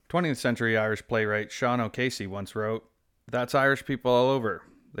20th century Irish playwright Sean O'Casey once wrote, "That's Irish people all over.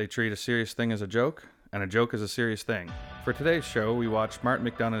 They treat a serious thing as a joke, and a joke is a serious thing." For today's show, we watched Martin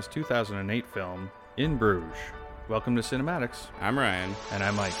McDonagh's 2008 film, In Bruges. Welcome to Cinematics. I'm Ryan. And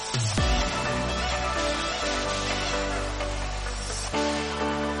I'm Mike.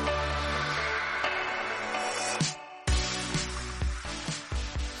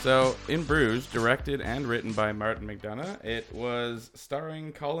 So, In Bruges, directed and written by Martin McDonagh, it was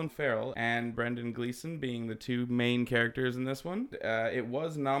starring Colin Farrell and Brendan Gleeson being the two main characters in this one. It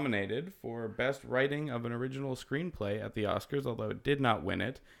was nominated for Best Writing of an Original Screenplay at the Oscars, although it did not win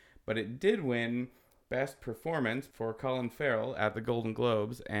it. But it did win Best Performance for Colin Farrell at the Golden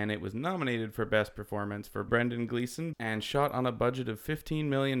Globes, and it was nominated for Best Performance for Brendan Gleeson, and shot on a budget of $15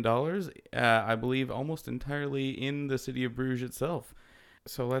 million, I believe almost entirely in the city of Bruges itself.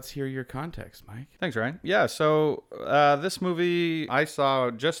 So let's hear your context, Mike. Thanks, Ryan. Yeah, so this movie I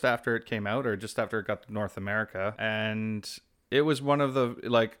saw just after it came out, or just after it got to North America, and it was one of the,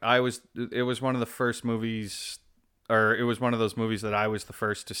 it was one of the first movies, or it was one of those movies that I was the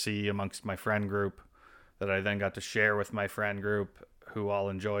first to see amongst my friend group, that I then got to share with my friend group, who all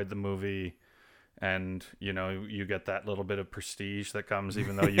enjoyed the movie. And, you know, you get that little bit of prestige that comes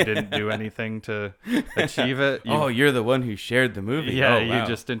even though you didn't do anything to achieve it. You're the one who shared the movie. Yeah, wow. You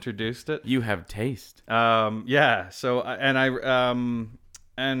just introduced it. You have taste. Yeah. So, and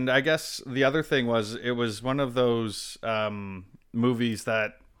I guess the other thing was, it was one of those movies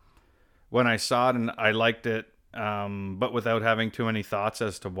that when I saw it and I liked it, but without having too many thoughts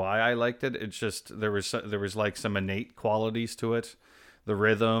as to why I liked it, it's just, there was like some innate qualities to it. The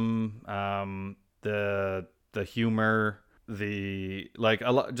rhythm, the humor,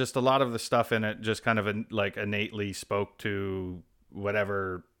 just a lot of the stuff in it just kind of innately spoke to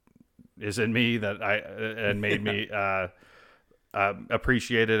whatever is in me and made me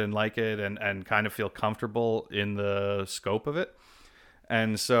appreciate it and like it and kind of feel comfortable in the scope of it.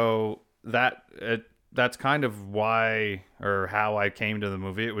 And so that's kind of why or how I came to the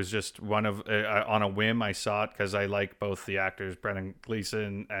movie. It was just one of, on a whim, I saw it because I like both the actors, Brendan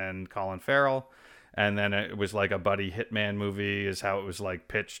Gleeson and Colin Farrell. And then it was like a buddy hitman movie is how it was like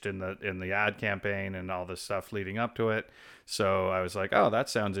pitched in the ad campaign and all this stuff leading up to it. So I was like, oh, that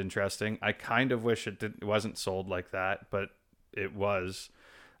sounds interesting. I kind of wish it wasn't sold like that, but it was.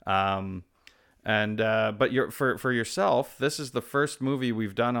 But for yourself, this is the first movie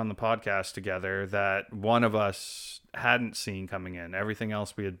we've done on the podcast together that one of us hadn't seen coming in. Everything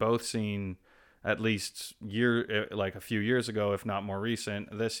else we had both seen at least a few years ago, if not more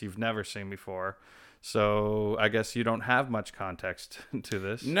recent. This you've never seen before. So I guess you don't have much context to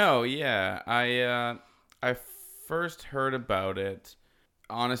this. No, yeah. I first heard about it,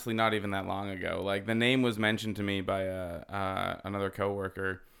 honestly, not even that long ago. Like, the name was mentioned to me by another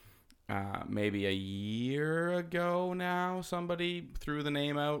coworker. Maybe a year ago now, somebody threw the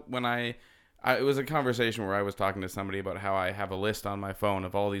name out when it was a conversation where I was talking to somebody about how I have a list on my phone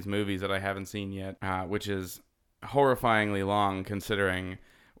of all these movies that I haven't seen yet, which is horrifyingly long considering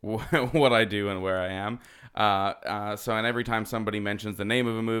what I do and where I am. And every time somebody mentions the name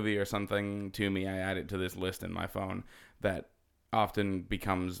of a movie or something to me, I add it to this list in my phone that often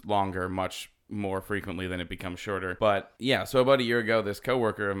becomes longer, much more frequently than it becomes shorter. But yeah, so about a year ago, this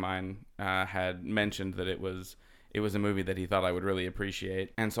coworker of mine had mentioned that it was a movie that he thought I would really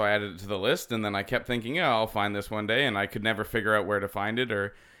appreciate. And so I added it to the list, and then I kept thinking, oh, I'll find this one day, and I could never figure out where to find it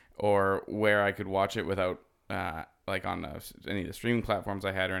or where I could watch it without on any of the streaming platforms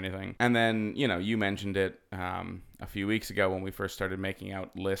I had or anything. And then, you mentioned it a few weeks ago when we first started making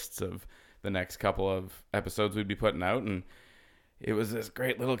out lists of the next couple of episodes we'd be putting out, and it was this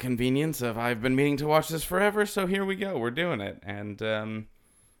great little convenience of, I've been meaning to watch this forever, so here we go, we're doing it. And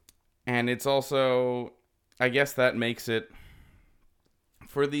it's also, I guess that makes it,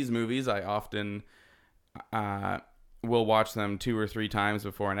 for these movies, I often will watch them 2 or 3 times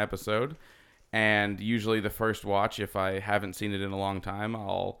before an episode. And usually the first watch, if I haven't seen it in a long time,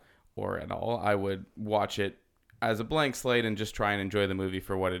 I would watch it as a blank slate and just try and enjoy the movie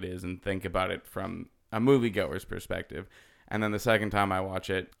for what it is and think about it from a moviegoer's perspective. And then the second time I watch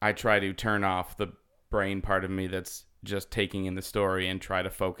it, I try to turn off the brain part of me that's just taking in the story and try to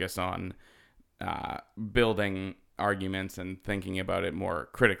focus on building arguments and thinking about it more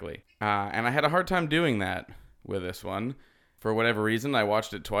critically. And I had a hard time doing that with this one. For whatever reason, I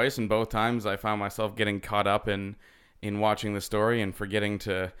watched it twice, and both times I found myself getting caught up in watching the story and forgetting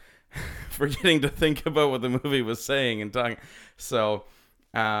to think about what the movie was saying and talking. So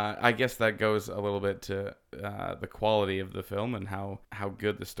I guess that goes a little bit to the quality of the film and how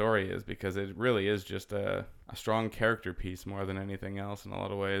good the story is, because it really is just a strong character piece more than anything else in a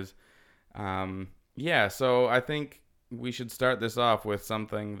lot of ways. Yeah, so I think we should start this off with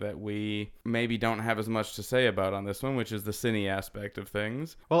something that we maybe don't have as much to say about on this one, which is the cine aspect of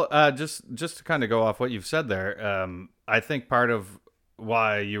things. Well, just to kind of go off what you've said there, I think part of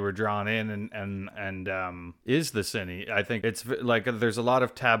why you were drawn in and is the cine. I think it's like there's a lot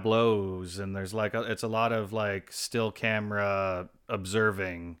of tableaus and there's like it's a lot of like still camera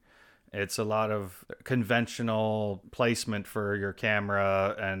observing. It's a lot of conventional placement for your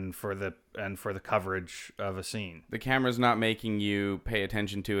camera and for the coverage of a scene. The camera's not making you pay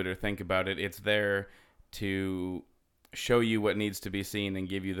attention to it or think about it. It's there to show you what needs to be seen and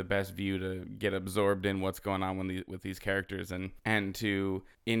give you the best view to get absorbed in what's going on with these characters, and to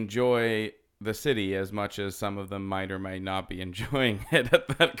enjoy the city as much as some of them might or might not be enjoying it at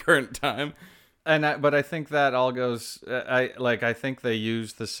that current time. But I think that all goes. I think they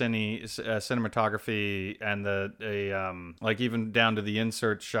use the cinematography and like even down to the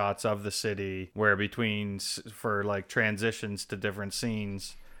insert shots of the city, where for like transitions to different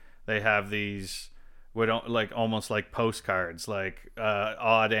scenes, they have these like almost like postcards, like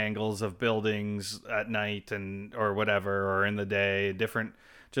odd angles of buildings at night or whatever, or in the day, different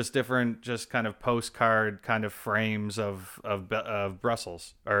kind of postcard kind of frames of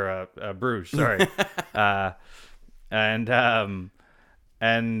Brussels or Bruges, sorry. And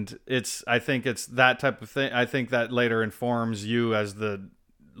I think it's that type of thing. I think that later informs you as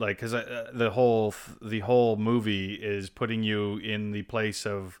because the whole movie is putting you in the place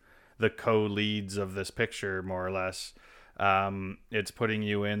of the co-leads of this picture, more or less. It's putting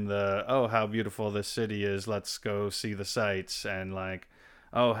you in how beautiful this city is, let's go see the sights, and like,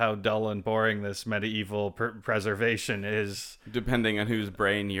 oh, how dull and boring this medieval preservation is, depending on whose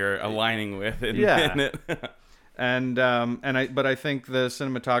brain you're aligning with in it. But I think the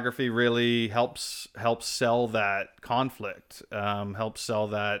cinematography really helps sell that conflict, helps sell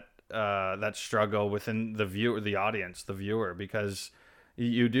that struggle within the audience, the viewer, because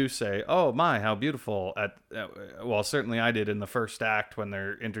you do say, oh my, how beautiful, well, certainly I did in the first act when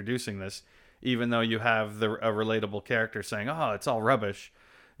they're introducing this, even though you have a relatable character saying, oh, it's all rubbish.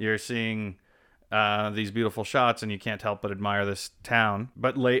 You're seeing these beautiful shots and you can't help but admire this town.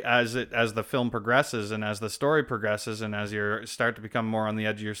 But as the film progresses and as the story progresses and as you start to become more on the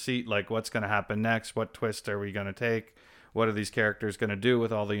edge of your seat, like what's going to happen next? What twist are we going to take? What are these characters going to do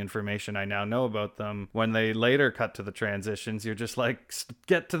with all the information I now know about them? When they later cut to the transitions, you're just like,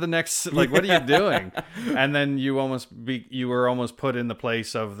 get to the next, like, what are you doing? And then you were almost put in the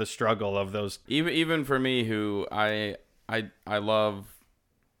place of the struggle of those. Even for me, who I love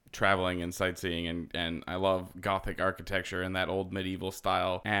traveling and sightseeing, and I love Gothic architecture and that old medieval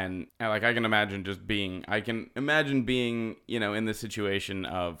style, and like I can imagine being in the situation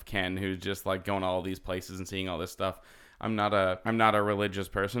of Ken, who's just like going to all these places and seeing all this stuff. I'm not a religious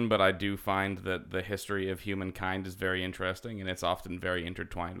person, but I do find that the history of humankind is very interesting, and it's often very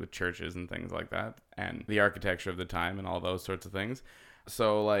intertwined with churches and things like that, and the architecture of the time and all those sorts of things.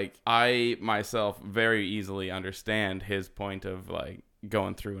 So like I myself very easily understand his point of like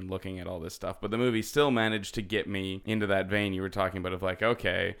going through and looking at all this stuff, but the movie still managed to get me into that vein you were talking about of like,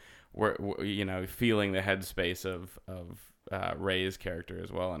 okay, we're feeling the headspace of Ray's character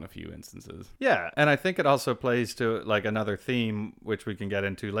as well in a few instances. Yeah, and I think it also plays to like another theme which we can get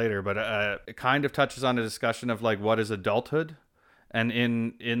into later, but it kind of touches on a discussion of like what is adulthood, and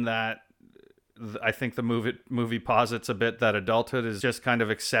in that I think the movie posits a bit that adulthood is just kind of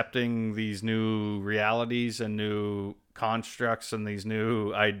accepting these new realities and new constructs and these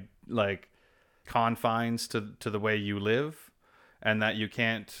new confines to the way you live, and that you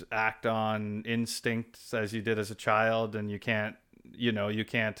can't act on instincts as you did as a child, and you can't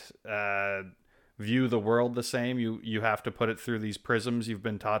view the world the same. You have to put it through these prisms you've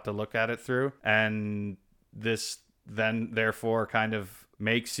been taught to look at it through, and this then therefore kind of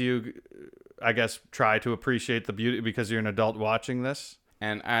makes you, I guess, try to appreciate the beauty because you're an adult watching this.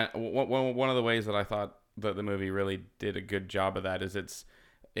 And one of the ways that I thought that the movie really did a good job of that is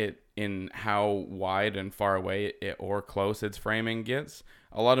it in how wide and far away or close its framing gets.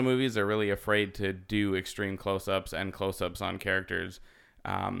 A lot of movies are really afraid to do extreme close-ups and close-ups on characters,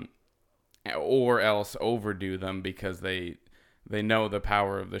 or else overdo them because they know the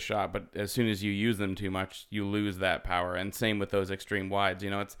power of the shot. But as soon as you use them too much, you lose that power. And same with those extreme wides.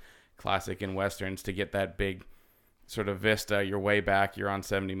 It's classic in Westerns to get that big sort of vista. You're way back. You're on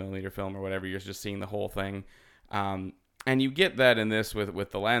 70 millimeter film or whatever. You're just seeing the whole thing. And you get that in this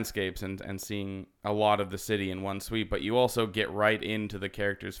with the landscapes and seeing a lot of the city in one sweep, but you also get right into the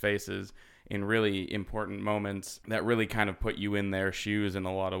characters' faces in really important moments that really kind of put you in their shoes in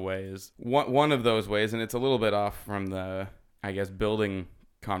a lot of ways. One of those ways, and it's a little bit off from the, I guess, building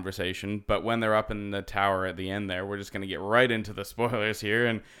conversation, but when they're up in the tower at the end there, we're just going to get right into the spoilers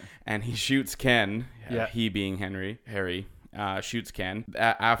here, and he shoots Ken, he being Harry, shoots Ken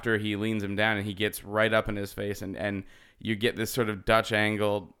after he leans him down, and he gets right up in his face, and you get this sort of Dutch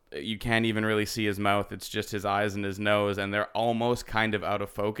angle. You can't even really see his mouth. It's just his eyes and his nose, and they're almost kind of out of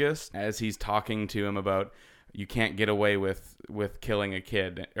focus as he's talking to him about you can't get away with killing a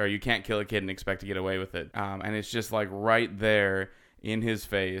kid, or you can't kill a kid and expect to get away with it. And it's just like right there in his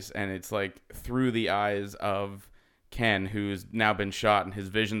face, and it's like through the eyes of Ken, who's now been shot, and his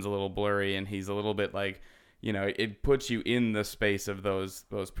vision's a little blurry, and he's a little bit like, it puts you in the space of those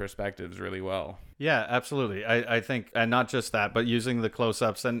perspectives really well. Yeah, absolutely. I think, and not just that, but using the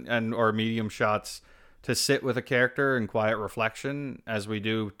close-ups and or medium shots to sit with a character in quiet reflection, as we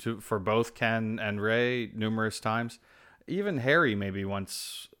do for both Ken and Ray numerous times. Even Harry maybe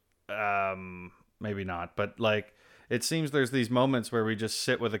once, maybe not, but like it seems there's these moments where we just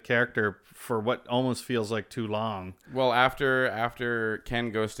sit with a character for what almost feels like too long. Well, after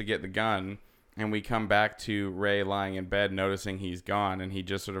Ken goes to get the gun, and we come back to Ray lying in bed, noticing he's gone, and he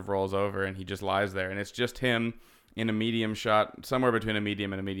just sort of rolls over and he just lies there. And it's just him in a medium shot, somewhere between a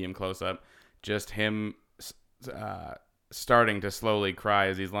medium and a medium close-up, just him starting to slowly cry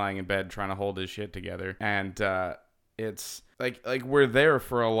as he's lying in bed trying to hold his shit together. And it's like we're there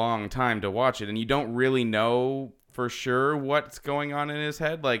for a long time to watch it, and you don't really know for sure what's going on in his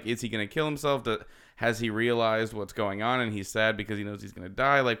head. Like, is he going to kill himself? Has he realized what's going on and he's sad because he knows he's going to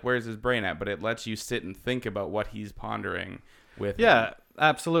die? Like, where's his brain at? But it lets you sit and think about what he's pondering with him.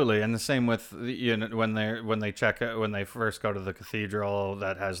 Absolutely. And the same with, when they first go to the cathedral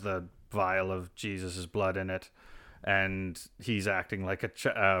that has the vial of Jesus's blood in it, and he's acting like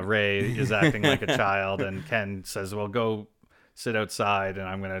Ray is acting like a child, and Ken says, well, go sit outside and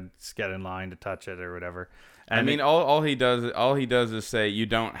I'm going to get in line to touch it or whatever. And I mean, all he does is say, you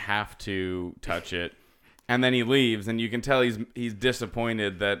don't have to touch it. And then he leaves, and you can tell he's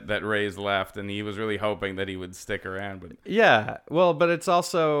disappointed that Ray's left, and he was really hoping that he would stick around. But yeah, well, but it's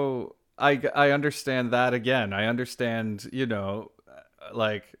also, I understand that again. I understand,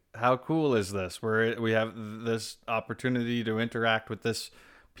 like, how cool is this? We have this opportunity to interact with this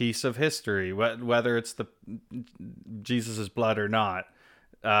piece of history, whether it's the Jesus's blood or not.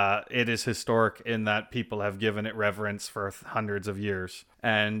 It is historic in that people have given it reverence for hundreds of years.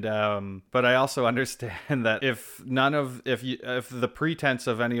 And but I also understand that if the pretense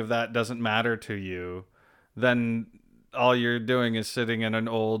of any of that doesn't matter to you, then all you're doing is sitting in an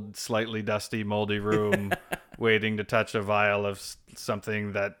old, slightly dusty, moldy room waiting to touch a vial of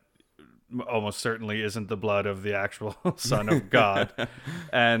something that almost certainly isn't the blood of the actual Son of God.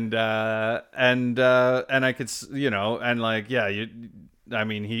 and I could, and like, yeah,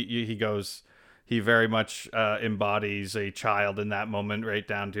 he very much embodies a child in that moment, right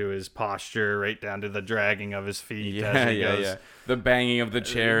down to his posture, right down to the dragging of his feet. Yeah. The banging of the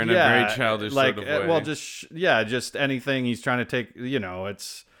chair in a very childish sort of way. Well, just anything he's trying to take,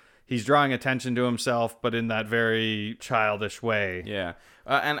 he's drawing attention to himself, but in that very childish way. Yeah.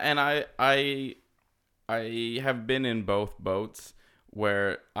 And I have been in both boats,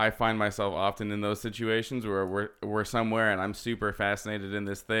 where I find myself often in those situations where we're somewhere and I'm super fascinated in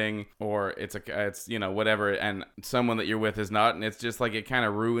this thing, or it's whatever, and someone that you're with is not, and it's just like it kind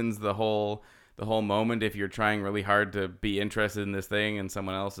of ruins the whole moment if you're trying really hard to be interested in this thing and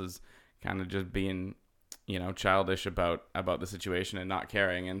someone else is kind of just being childish about the situation and not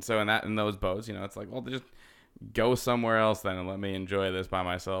caring. And so in those boats, it's like, well, just go somewhere else then and let me enjoy this by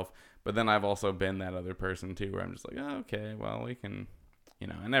myself. But then I've also been that other person too, where I'm just like, oh, okay, well, we can,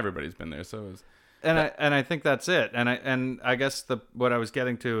 and everybody's been there. So I think that's it. And I guess what I was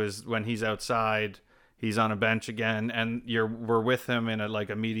getting to is when he's outside, he's on a bench again, and we're with him in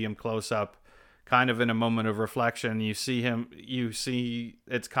a medium close up, kind of in a moment of reflection. You see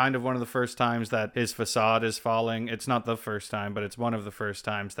it's kind of one of the first times that his facade is falling. It's not the first time, but it's one of the first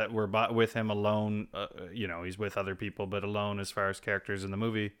times that we're with him alone. He's with other people, but alone as far as characters in the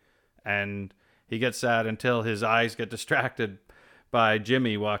movie. And he gets sad until his eyes get distracted by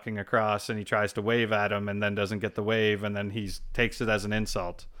Jimmy walking across, and he tries to wave at him and then doesn't get the wave, and then he takes it as an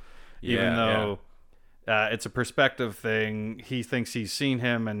insult. Even though it's a perspective thing. He thinks he's seen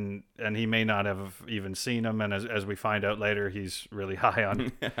him, and he may not have even seen him, and as we find out later, he's really high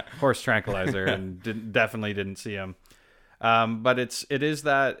on horse tranquilizer and definitely didn't see him. But it's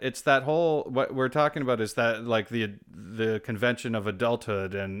that whole, what we're talking about is that, like, the convention of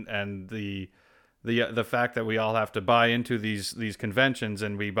adulthood, and the fact that we all have to buy into these conventions,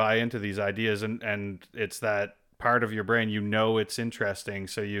 and we buy into these ideas, and it's that part of your brain, it's interesting,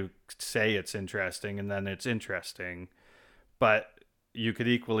 so you say it's interesting, and then it's interesting, but you could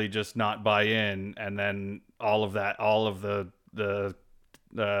equally just not buy in, and then all of the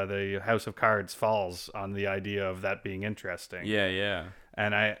House of Cards falls on the idea of that being interesting. Yeah.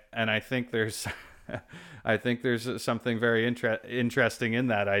 And I think there's I think there's something very interesting in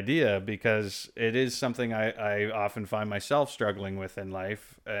that idea, because it is something I often find myself struggling with in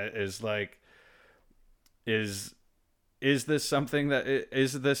life. Is like, is this something that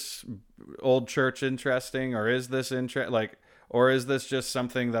is this old church interesting, or is this or is this just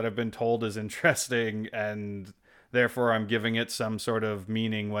something that I've been told is interesting, and therefore I'm giving it some sort of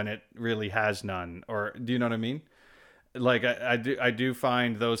meaning when it really has none? Or do you know what I mean? Like, I do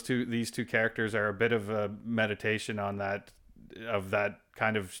find these two characters are a bit of a meditation on that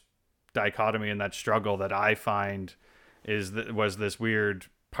kind of dichotomy and that struggle that I find was this weird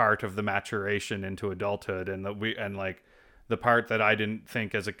part of the maturation into adulthood, and like the part that I didn't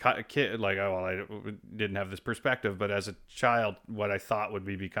think as a kid, like, oh well, I didn't have this perspective, but as a child, what I thought would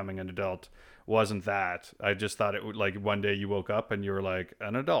be becoming an adult wasn't that. I just thought it would, like, one day you woke up and you were like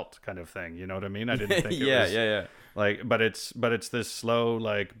an adult kind of thing. You know what I mean? I didn't think it was yeah. like, but it's this slow,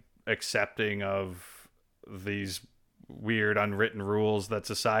 like, accepting of these weird unwritten rules that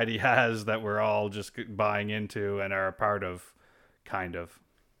society has, that we're all just buying into and are a part of, kind of.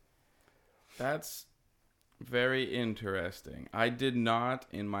 That's very interesting. I did not,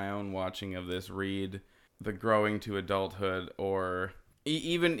 in my own watching of this, read the growing to adulthood, or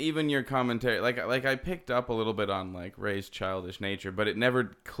even your commentary. Like I picked up a little bit on, like, Ray's childish nature, but it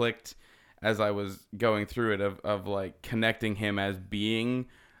never clicked as I was going through it, of like connecting him as being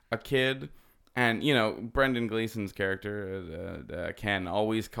a kid. And, Brendan Gleeson's character, Ken,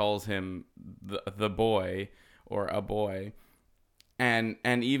 always calls him the boy, or a boy. And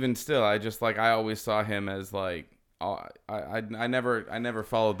even still, I always saw him as, like, I never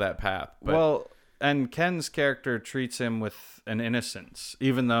followed that path. But, well, and Ken's character treats him with an innocence,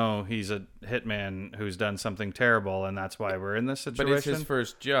 even though he's a hitman who's done something terrible, and that's why we're in this situation. But it's his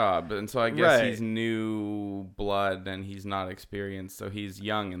first job, and so I guess right. He's new blood, and he's not experienced, so he's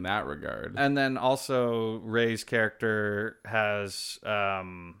young in that regard. And then also, Ray's character has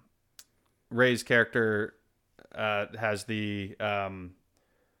the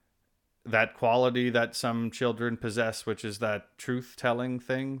that quality that some children possess, which is that truth-telling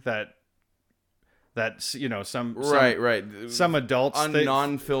thing that some right some adults,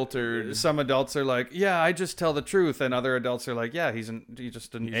 non-filtered. Some adults are like, yeah, I just tell the truth, and other adults are like, yeah, he's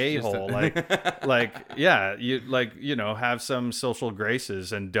just an a-hole. Yeah, you have some social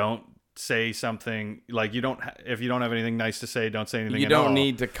graces, and don't say something like, if you don't have anything nice to say, don't say anything. You don't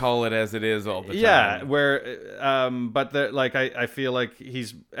need to call it as it is all the time. Yeah, but I feel like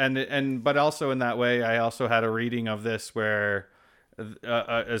he's but also in that way, I also had a reading of this where,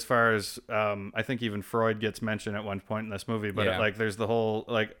 as far as I think even Freud gets mentioned at one point in this movie, but yeah. there's the whole,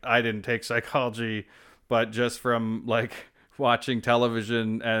 like, I didn't take psychology, but just from, like, watching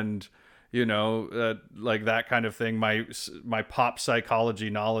television and like that kind of thing, my pop psychology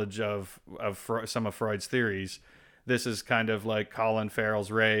knowledge of some of Freud's theories, this is kind of like Colin Farrell's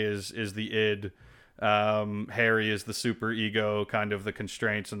Ray is the id, Harry is the super ego, kind of the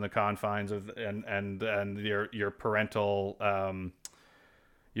constraints and the confines of and your parental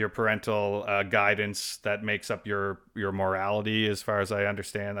guidance that makes up your morality, as far as I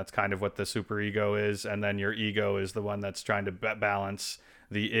understand. That's kind of what the super ego is, and then your ego is the one that's trying to balance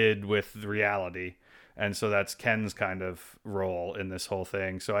the id with the reality. And so that's Ken's kind of role in this whole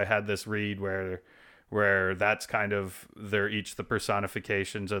thing. So I had this read where that's kind of, they're each the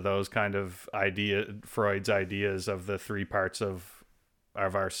personifications of those kind of Freud's ideas of the three parts of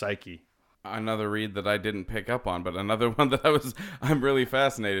our psyche. Another read that I didn't pick up on, but another one that I'm really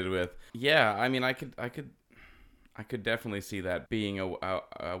fascinated with. Yeah, I mean, I could definitely see that being a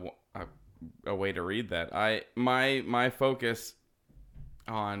way to read that. My focus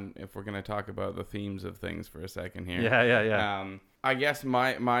on, if we're going to talk about the themes of things for a second here. Yeah. I guess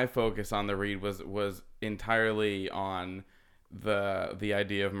my focus on the read was entirely on the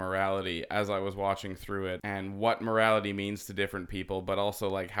idea of morality as I was watching through it, and what morality means to different people, but also,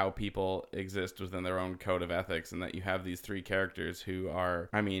 like, how people exist within their own code of ethics, and that you have these three characters who are,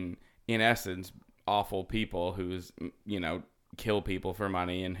 I mean, in essence, awful people who's, kill people for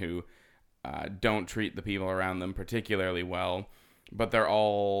money, and who don't treat the people around them particularly well, but they're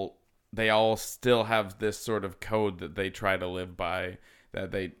all they all still have this sort of code that they try to live by,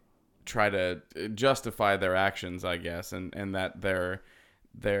 that they try to justify their actions, I guess, and that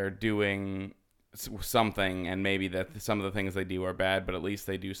they're doing something, and maybe that some of the things they do are bad, but at least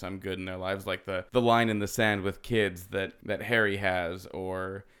they do some good in their lives, like the line in the sand with kids that Harry has,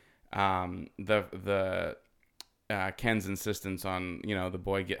 or the Ken's insistence on, the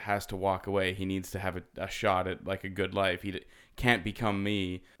boy has to walk away. He needs to have a shot at like a good life. He can't become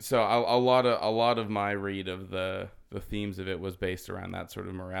me. So a lot of my read of the themes of it was based around that sort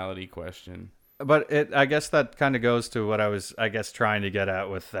of morality question. But I guess that kind of goes to what I was, I guess, trying to get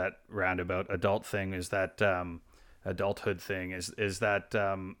at with that roundabout adult thing, is that adulthood thing is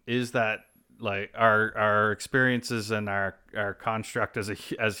that like our experiences and our construct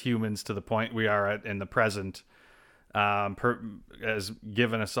as humans to the point we are at in the present, as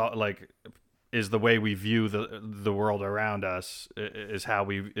given us all, like, is the way we view the world around us, is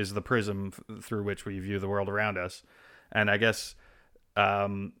the prism through which we view the world around us. And I guess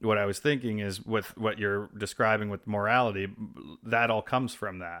what I was thinking is, with what you're describing with morality, that all comes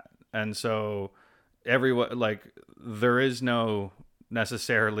from that. And so everyone, like, there is no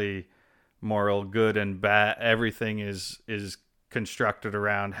necessarily moral good and bad. Everything is constructed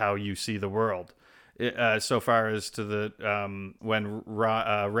around how you see the world. So far as to the when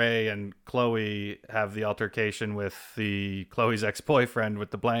Ray and Chloe have the altercation with Chloe's ex-boyfriend with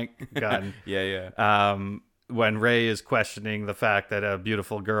the blank gun. Yeah. When Ray is questioning the fact that a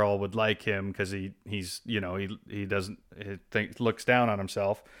beautiful girl would like him because he looks down on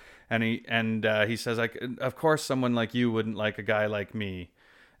himself, and he says, like, of course someone like you wouldn't like a guy like me.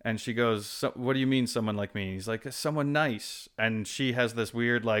 And she goes, what do you mean someone like me? He's like, someone nice. And she has this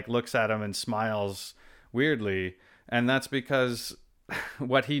weird, like, looks at him and smiles weirdly. And that's because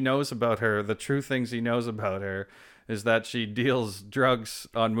what he knows about her, the true things he knows about her, is that she deals drugs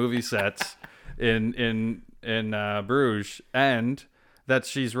on movie sets in Bruges, and that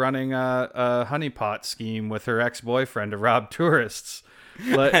she's running a honeypot scheme with her ex-boyfriend to rob tourists.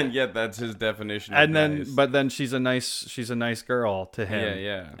 And yet that's his definition of nice. But then she's a nice girl to him.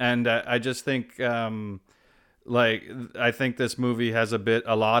 Yeah. And I just think I think this movie has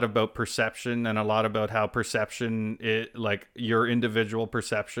a lot about perception, and a lot about how perception, like, your individual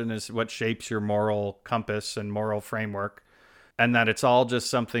perception is what shapes your moral compass and moral framework, and that it's all just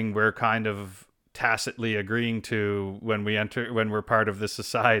something we're kind of tacitly agreeing to when we're part of this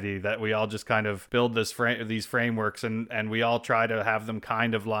society, that we all just kind of build these frameworks, and we all try to have them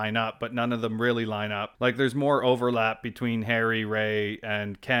kind of line up, but none of them really line up. Like, there's more overlap between Harry, Ray,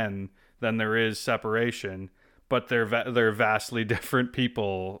 and Ken than there is separation, but they're vastly different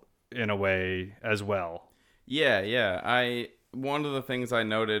people in a way as well. Yeah. One of the things I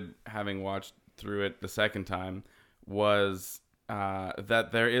noted, having watched through it the second time, was that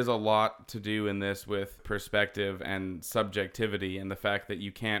there is a lot to do in this with perspective and subjectivity, and the fact that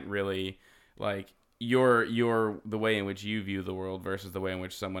you can't really, like, the way in which you view the world versus the way in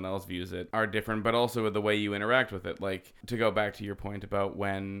which someone else views it are different, but also the way you interact with it. Like, to go back to your point about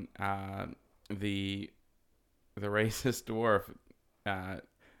when the racist dwarf,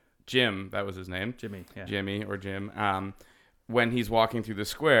 Jim, that was his name, Jimmy or Jim, when he's walking through the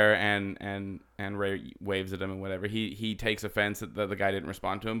square and Ray waves at him and whatever, he takes offense that the guy didn't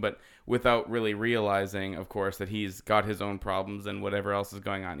respond to him, but without really realizing, of course, that he's got his own problems and whatever else is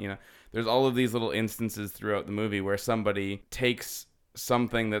going on. There's all of these little instances throughout the movie where somebody takes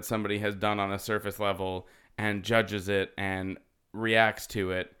something that somebody has done on a surface level and judges it and reacts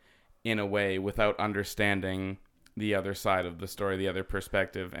to it in a way without understanding the other side of the story, the other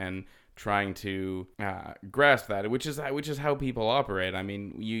perspective, and trying to grasp that, which is how people operate. I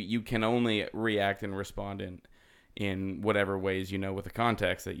mean, you can only react and respond in whatever ways with the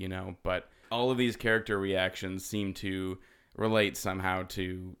context that but all of these character reactions seem to relate somehow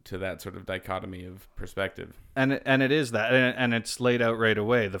to that sort of dichotomy of perspective. And it is that, and it's laid out right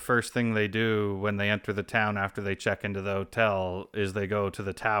away. The first thing they do when they enter the town after they check into the hotel is they go to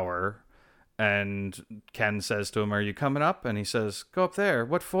the tower, and Ken says to him, "Are you coming up?" And he says, "Go up there.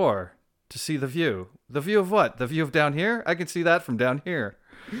 What for?" "To see the view." "The view of what? The view of down here? I can see that from down here."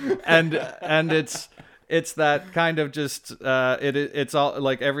 and it's that kind of just it's all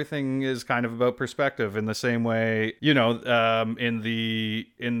like, everything is kind of about perspective in the same way, in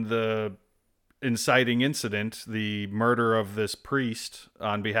the inciting incident, the murder of this priest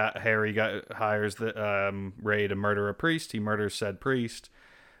on behalf, Harry hires Ray to murder a priest. He murders said priest,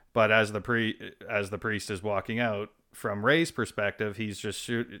 but as the priest is walking out, from Ray's perspective, he's just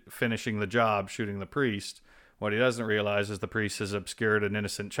finishing the job, shooting the priest. What he doesn't realize is the priest has obscured an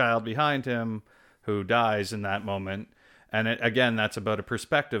innocent child behind him who dies in that moment. And again, that's about a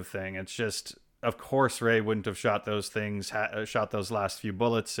perspective thing. It's just, of course, Ray wouldn't have shot those things, shot those last few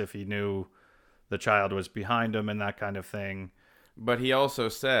bullets if he knew the child was behind him and that kind of thing. But he also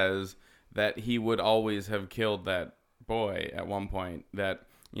says that he would always have killed that boy at one point. That,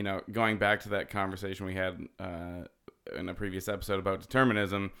 you know, going back to that conversation we had in a previous episode about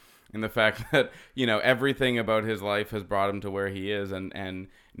determinism, and the fact that, you know, everything about his life has brought him to where he is, and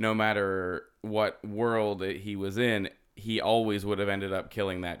no matter what world he was in, he always would have ended up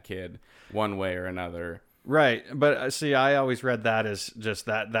killing that kid one way or another. Right. But see, I always read that as just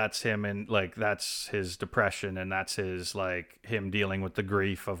that's him, and like that's his depression, and that's his like him dealing with the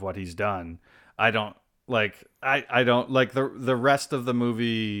grief of what he's done. I don't like the rest of the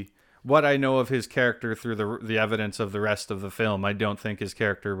movie. What I know of his character through the evidence of the rest of the film, I don't think his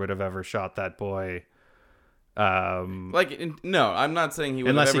character would have ever shot that boy. No, I'm not saying he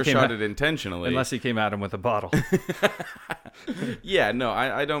would have ever shot it intentionally. Unless he came at him with a bottle. Yeah, no,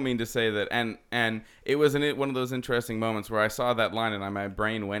 I don't mean to say that. And it was one of those interesting moments where I saw that line and my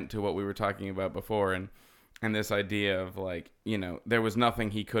brain went to what we were talking about before, and this idea of, like, you know, there was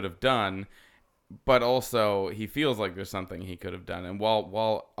nothing he could have done, but also he feels like there's something he could have done. And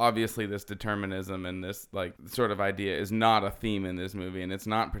while obviously this determinism and this like sort of idea is not a theme in this movie, and it's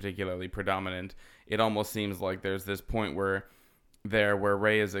not particularly predominant, it almost seems like there's this point where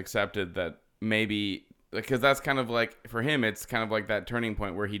Ray has accepted that maybe, because that's kind of like, for him, it's kind of like that turning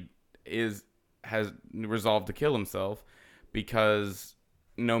point where he has resolved to kill himself, because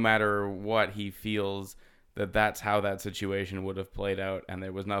no matter what, he feels that's how that situation would have played out, and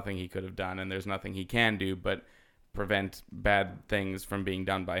there was nothing he could have done, and there's nothing he can do but prevent bad things from being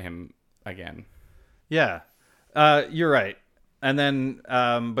done by him again. Yeah, you're right. And then,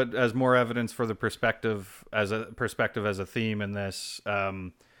 but as more evidence for the perspective as a theme in this,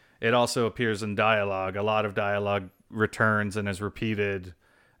 it also appears in dialogue. A lot of dialogue returns and is repeated,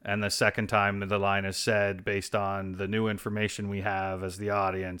 and the second time the line is said, based on the new information we have as the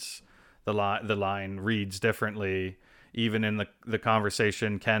audience, the line reads differently. Even in the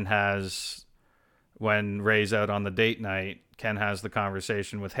conversation Ken has when Ray's out on the date night, Ken has the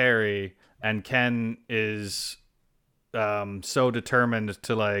conversation with Harry, and Ken is so determined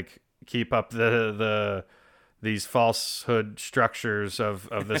to like keep up these falsehood structures of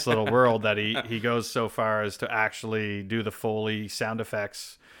this little world that he goes so far as to actually do the Foley sound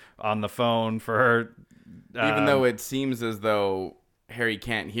effects on the phone for her. Even though it seems as though Harry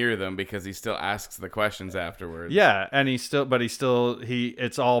can't hear them, because he still asks the questions afterwards. Yeah, and it's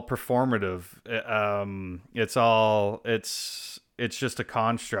all performative. It's just a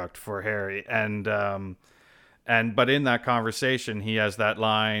construct for Harry, but in that conversation he has that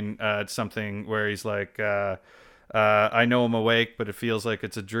line, it's something where he's like, I know I'm awake, but it feels like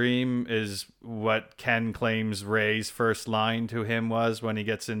it's a dream, is what Ken claims Ray's first line to him was when he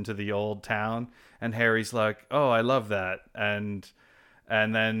gets into the old town. And Harry's like, oh, I love that.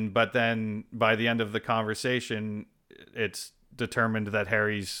 But then by the end of the conversation, it's determined that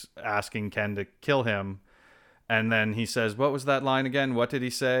Harry's asking Ken to kill him. And then he says, what was that line again? What did he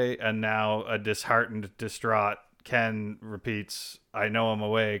say? And now a disheartened, distraught Ken repeats, I know I'm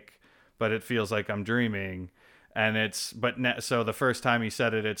awake, but it feels like I'm dreaming. And so the first time he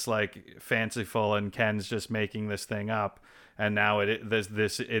said it, it's like fanciful, and Ken's just making this thing up. And now it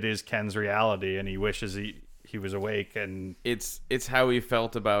is Ken's reality, and he wishes he was awake. And it's how he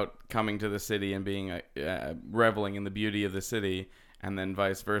felt about coming to the city and being reveling in the beauty of the city, and then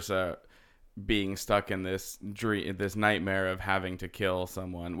vice versa, being stuck in this nightmare of having to kill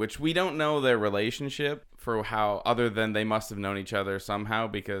someone, which we don't know their relationship for how, other than they must have known each other somehow,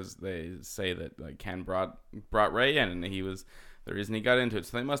 because they say that like Ken brought Ray in, and he was the reason he got into it.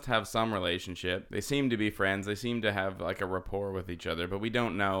 So they must have some relationship. They seem to be friends. They seem to have like a rapport with each other, but we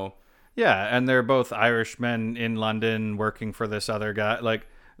don't know. Yeah, and they're both Irishmen in London working for this other guy. Like,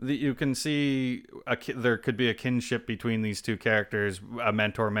 you can see there could be a kinship between these two characters, a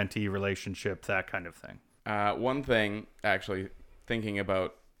mentor-mentee relationship, that kind of thing. One thing, actually, thinking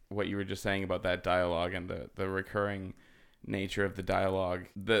about what you were just saying about that dialogue and the recurring nature of the dialogue,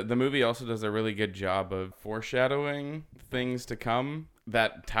 the movie also does a really good job of foreshadowing things to come.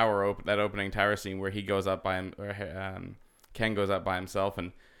 That opening tower scene where he goes up by him, or Ken goes up by himself,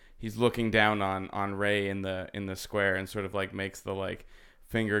 and he's looking down on Ray in the square, and sort of like makes the like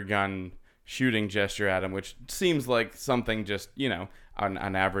finger gun shooting gesture at him, which seems like something just, you know,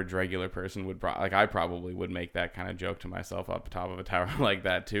 an average regular person would I probably would make that kind of joke to myself up top of a tower like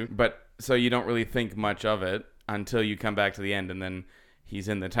that too. But so you don't really think much of it until you come back to the end, and then he's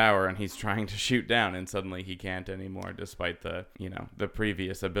in the tower and he's trying to shoot down, and suddenly he can't anymore, despite the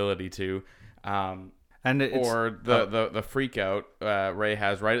previous ability to. And it's or the freak out Ray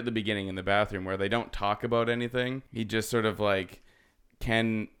has right at the beginning in the bathroom where they don't talk about anything. He just sort of like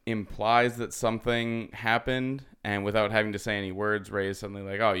Ken implies that something happened, and without having to say any words, Ray is suddenly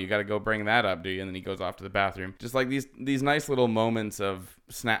like, "Oh, you got to go bring that up, do you?" And then he goes off to the bathroom. Just like these nice little moments of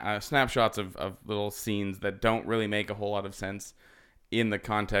snapshots of little scenes that don't really make a whole lot of sense in the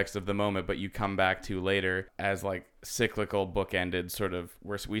context of the moment, but you come back to later as like cyclical bookended sort of,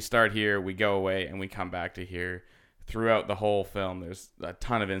 where we start here, we go away, and we come back to here. Throughout the whole film, there's a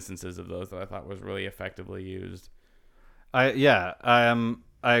ton of instances of those that I thought was really effectively used. I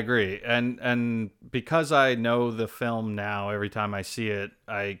agree, and because I know the film now, every time I see it,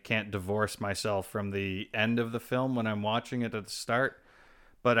 I can't divorce myself from the end of the film when I'm watching it at the start.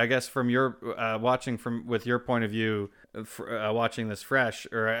 But I guess from your watching from with your point of view, watching this fresh,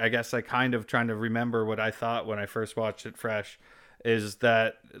 or I guess I kind of trying to remember what I thought when I first watched it fresh, is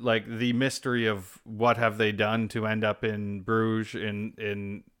that like the mystery of what have they done to end up in Bruges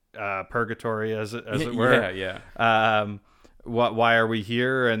in purgatory as it were. Why are we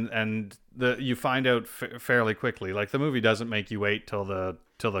here? And you find out fairly quickly. Like the movie doesn't make you wait till the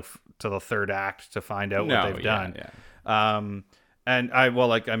third act to find out what they've done. And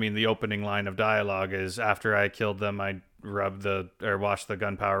the opening line of dialogue is, after I killed them, I washed the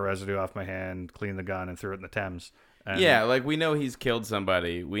gunpowder residue off my hand, cleaned the gun, and threw it in the Thames. And like we know he's killed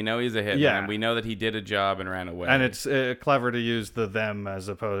somebody. We know he's a hitman. Yeah. We know that he did a job and ran away. And it's clever to use the them as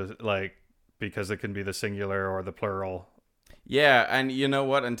opposed, like, because it can be the singular or the plural. Yeah, and you know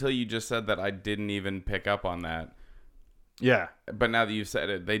what? Until you just said that, I didn't even pick up on that. Yeah. But now that you've said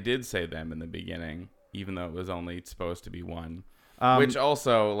it, they did say them in the beginning, even though it was only supposed to be one. Which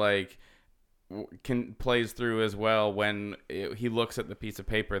also, like, plays through as well when he looks at the piece of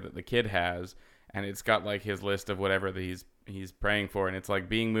paper that the kid has, and it's got like his list of whatever that he's praying for, and it's like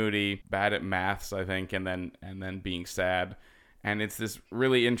being moody, bad at maths, I think, and then being sad. And it's this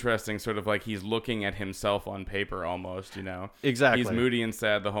really interesting sort of like he's looking at himself on paper almost, you know? Exactly. He's moody and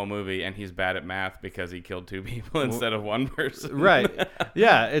sad the whole movie, and he's bad at math because he killed two people instead of one person. Right.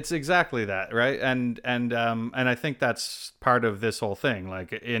 Yeah, it's exactly that, right? And I think that's part of this whole thing.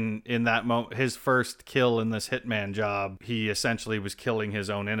 Like in that moment, his first kill in this hitman job, he essentially was killing his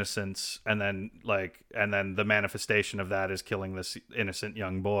own innocence, and then the manifestation of that is killing this innocent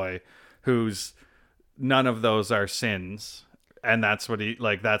young boy who's none of those are sins. And that's what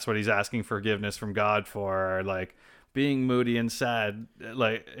he's asking forgiveness from God for, like being moody and sad.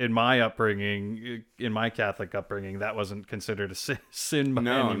 Like in my upbringing, in my Catholic upbringing, that wasn't considered a sin by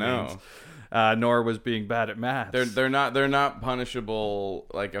any means. Nor was being bad at math. They're not punishable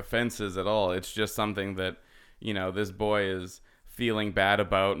like offenses at all. It's just something that, you know, this boy is feeling bad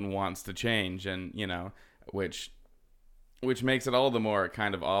about and wants to change, and you know, which makes it all the more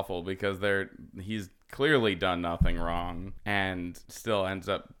kind of awful because he's clearly done nothing wrong and still ends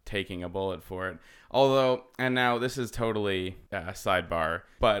up taking a bullet for it. Although, and now this is totally a sidebar,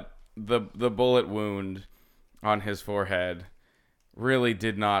 but the bullet wound on his forehead really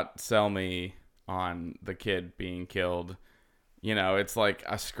did not sell me on the kid being killed. You know, it's like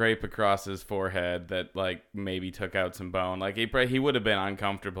a scrape across his forehead that like maybe took out some bone. Like he would have been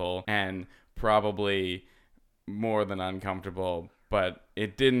uncomfortable, and probably more than uncomfortable, but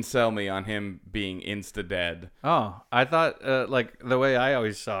it didn't sell me on him being insta-dead. Oh, I thought, like, the way I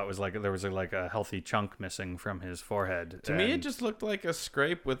always saw it was like there was a healthy chunk missing from his forehead. To me, it just looked like a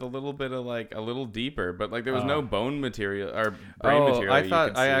scrape with a little bit of, like, a little deeper, but, like, there was no bone material or brain material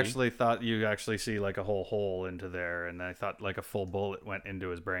I actually thought you actually see, like, a whole hole into there, and I thought, like, a full bullet went into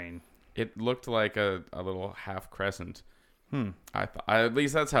his brain. It looked like a little half crescent. At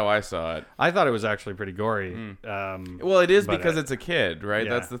least that's how I saw it. I thought it was actually pretty gory. Well, it is because it's a kid, right?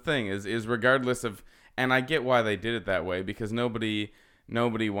 Yeah. That's the thing. Is regardless of, and I get why they did it that way, because nobody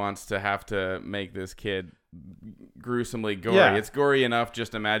wants to have to make this kid gruesomely gory. Yeah. It's gory enough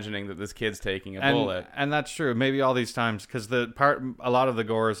just imagining that this kid's taking a bullet. And that's true. Maybe all these times, because a lot of the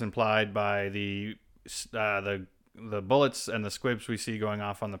gore is implied by the bullets and the squibs we see going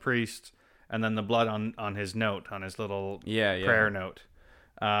off on the priest. And then the blood on his note, on his little prayer note.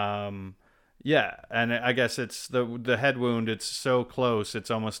 And I guess it's the head wound. It's so close,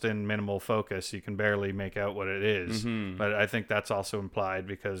 it's almost in minimal focus. You can barely make out what it is. Mm-hmm. But I think that's also implied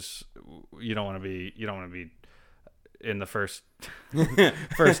because you don't want to be in the first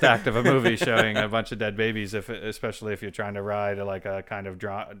act of a movie showing a bunch of dead babies, especially if you're trying to ride like a kind of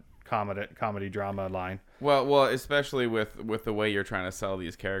comedy drama line. Well, especially with the way you're trying to sell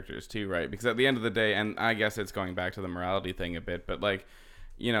these characters too, right? Because at the end of the day, and I guess it's going back to the morality thing a bit, but like,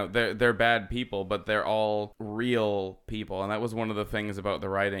 you know, they're bad people, but they're all real people, and that was one of the things about the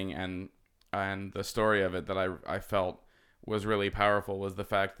writing and and the story of it that I felt was really powerful was the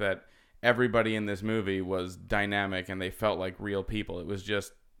fact that everybody in this movie was dynamic and they felt like real people. It was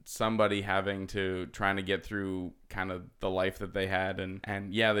just somebody trying to get through kind of the life that they had,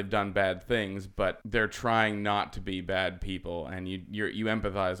 and yeah, they've done bad things, but they're trying not to be bad people, and you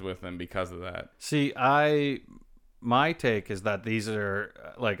empathize with them because of that. See, my take is that these are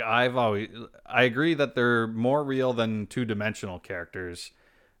like I agree that they're more real than two-dimensional characters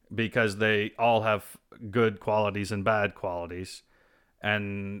because they all have good qualities and bad qualities,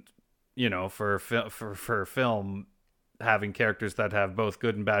 and for film, having characters that have both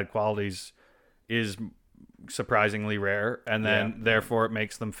good and bad qualities is surprisingly rare, and then therefore it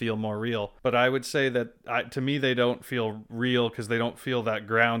makes them feel more real. But I would say that to me they don't feel real because they don't feel that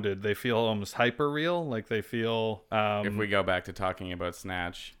grounded. They feel almost hyper real, like they feel if we go back to talking about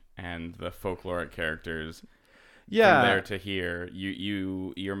Snatch and the folkloric characters, from there to here,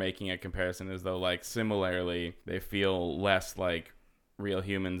 you're making a comparison as though like similarly they feel less like real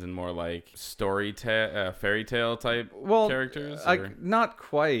humans and more like fairy tale type characters. Not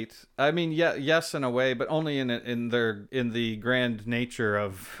quite. I mean, yes, in a way, but only in the grand nature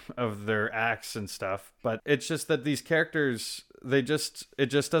of their acts and stuff. But it's just that these characters, it just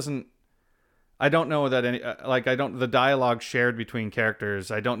doesn't. I don't know that the dialogue shared between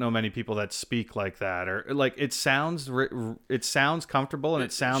characters. I don't know many people that speak like that, or like it sounds comfortable and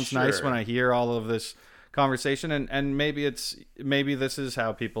it sounds nice when I hear all of this conversation, and maybe this is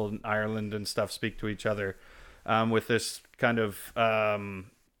how people in Ireland and stuff speak to each other, with this kind of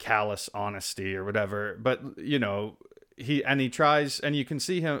callous honesty or whatever. But he tries, and you can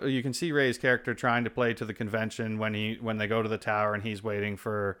see Ray's character trying to play to the convention when they go to the tower, and he's waiting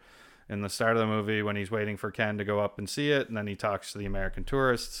for, in the start of the movie, when he's waiting for Ken to go up and see it, and then he talks to the American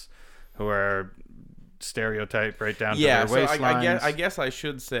tourists who are stereotyped right down to their waistlines. I guess I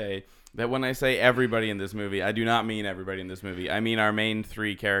should say that when I say everybody in this movie, I do not mean everybody in this movie. I mean our main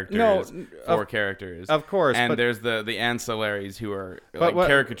three characters, four characters. Of course. And there's the ancillaries who are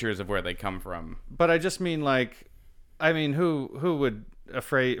caricatures of where they come from. But I just mean who would,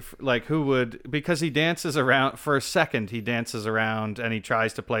 because he dances around, for a second he dances around and he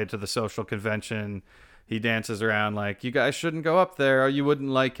tries to play to the social convention. He dances around like, you guys shouldn't go up there or you wouldn't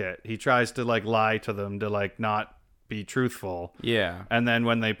like it. He tries to like lie to them to like not be truthful. Yeah. And then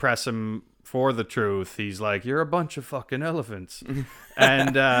when they press him for the truth, he's like, you're a bunch of fucking elephants.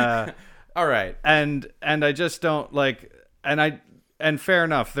 And all right. And I just don't like, and fair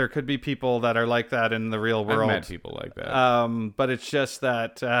enough, there could be people that are like that in the real world. I've met people like that. But it's just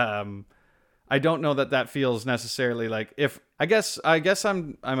that I don't know that feels necessarily like, I guess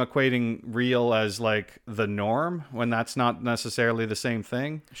I'm equating real as like the norm when that's not necessarily the same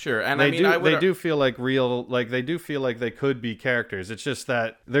thing. Sure, and they do feel like real, like they do feel like they could be characters. It's just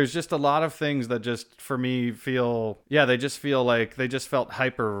that there's just a lot of things that just for me feel, they just feel like they just felt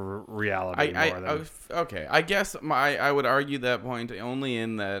hyper reality okay, I guess I would argue that point only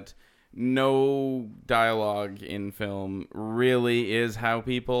in that no dialogue in film really is how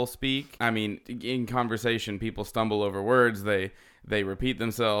people speak. I mean, in conversation, people stumble over words. They repeat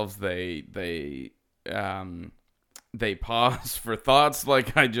themselves. They pause for thoughts,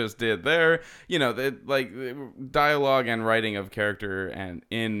 like I just did there. Dialogue and writing of character and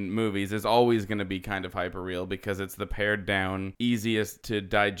in movies is always going to be kind of hyper real because it's the pared down, easiest to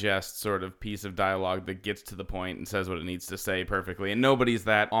digest sort of piece of dialogue that gets to the point and says what it needs to say perfectly. And nobody's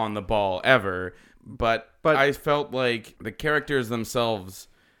that on the ball ever. But I felt like the characters themselves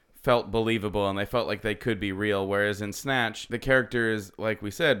felt believable and they felt like they could be real, whereas in Snatch the characters, like we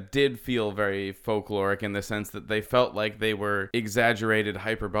said, did feel very folkloric in the sense that they felt like they were exaggerated,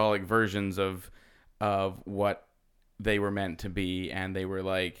 hyperbolic versions of what they were meant to be, and they were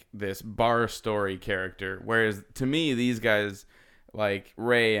like this bar story character, whereas to me these guys like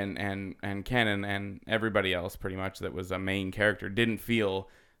Ray and Ken and everybody else pretty much that was a main character didn't feel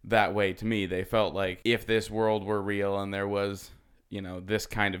that way to me. They felt like if this world were real and there was this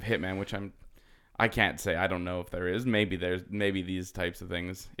kind of hitman, which I can't say. I don't know if there is. Maybe these types of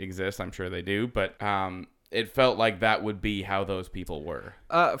things exist. I'm sure they do. But it felt like that would be how those people were.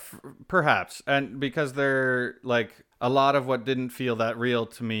 Perhaps. And because they're like a lot of what didn't feel that real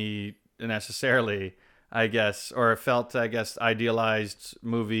to me necessarily, I guess, or felt, I guess, idealized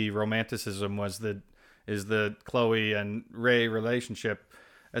movie romanticism is the Chloe and Ray relationship,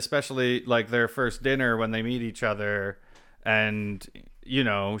 especially like their first dinner when they meet each other. And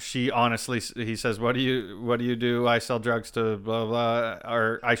she honestly, he says, what do you do? I sell drugs to blah blah,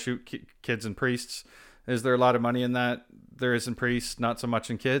 or I shoot kids and priests. Is there a lot of money in that? There is in priests, not so much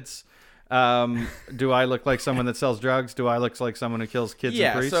in kids. Do I look like someone that sells drugs? Do I look like someone who kills kids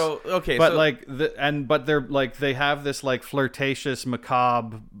and priests? So okay, but so, like but they're like they have this like flirtatious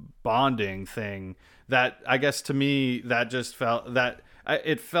macabre bonding thing that I guess to me that just felt that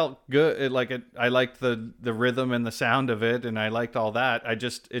it felt good. I liked the rhythm and the sound of it, and I liked all that.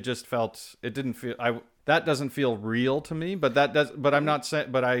 It just felt it didn't feel that doesn't feel real to me. But that does. But I'm not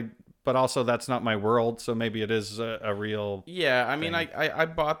saying. But also that's not my world. So maybe it is a real. Yeah, I mean, thing. I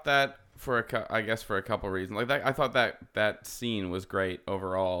bought that for I guess for a couple reasons. Like that, I thought that scene was great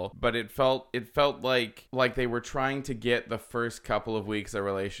overall, but it felt like they were trying to get the first couple of weeks of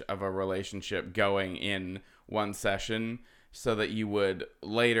a relationship going in one session, so that you would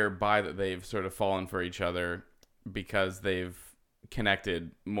later buy that they've sort of fallen for each other because they've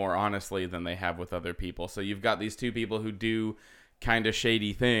connected more honestly than they have with other people. So you've got these two people who do kind of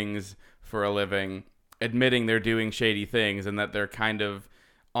shady things for a living, admitting they're doing shady things and that they're kind of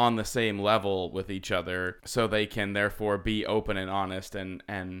on the same level with each other, so they can therefore be open and honest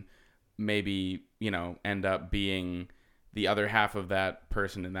and maybe, you know, end up being the other half of that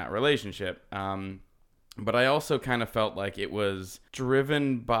person in that relationship. But I also kind of felt like it was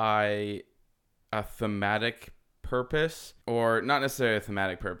driven by a thematic purpose, or not necessarily a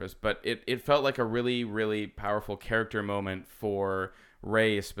thematic purpose, but it felt like a really, really powerful character moment for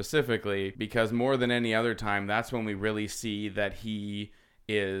Ray specifically, because more than any other time, that's when we really see that he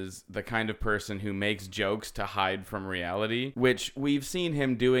is the kind of person who makes jokes to hide from reality, which we've seen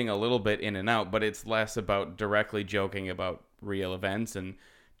him doing a little bit in and out, but it's less about directly joking about real events and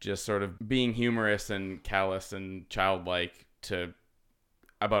just sort of being humorous and callous and childlike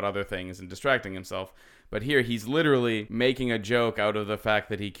about other things and distracting himself. But here he's literally making a joke out of the fact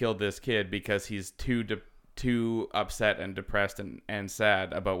that he killed this kid because he's too upset and depressed and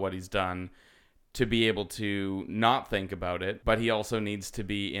sad about what he's done to be able to not think about it, but he also needs to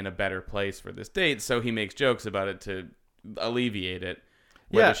be in a better place for this date, so he makes jokes about it to alleviate it,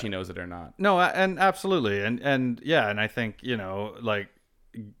 whether she knows it or not. No, and absolutely, and yeah, and I think, you know, like,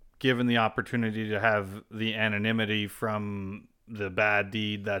 given the opportunity to have the anonymity from the bad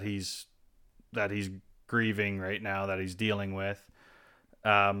deed that he's grieving right now, that he's dealing with,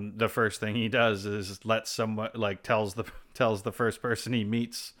 the first thing he does is let someone, like, tells the first person he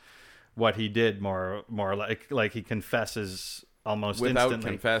meets what he did, more like he confesses almost without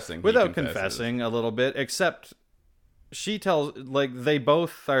instantly. without confessing a little bit, except she tells, like, they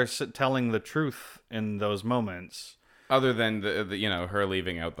both are telling the truth in those moments, other than the you know, her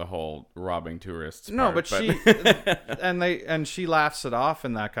leaving out the whole robbing tourists no part, but she and she laughs it off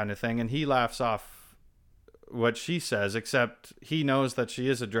and that kind of thing, and he laughs off what she says, except he knows that she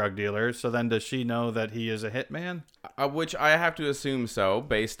is a drug dealer. So then does she know that he is a hitman? Which I have to assume so,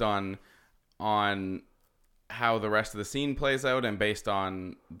 based on how the rest of the scene plays out and based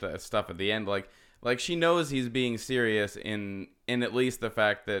on the stuff at the end. Like she knows he's being serious in at least the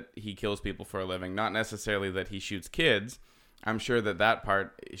fact that he kills people for a living, not necessarily that he shoots kids. I'm sure that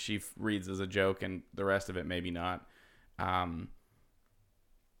part she reads as a joke, and the rest of it maybe not.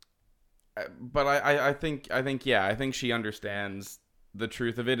 But I think she understands the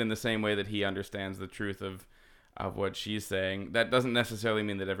truth of it in the same way that he understands the truth of what she's saying. That doesn't necessarily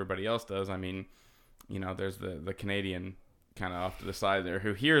mean that everybody else does. I mean, you know, there's the Canadian kind of off to the side there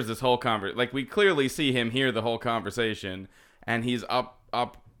who hears this whole conversation. Like, we clearly see him hear the whole conversation, and he's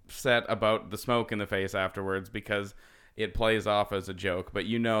upset about the smoke in the face afterwards because it plays off as a joke. But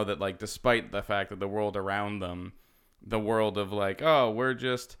you know that, like, despite the fact that the world around them, the world of, like, oh, we're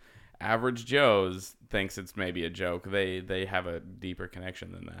just average Joes, thinks it's maybe a joke, they have a deeper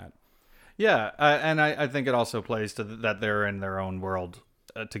connection than that. Yeah, and I think it also plays to that they're in their own world,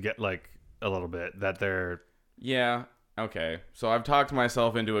 to get, like, a little bit that they're. Yeah. Okay. So I've talked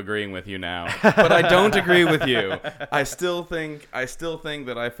myself into agreeing with you now, but I don't agree with you. I still think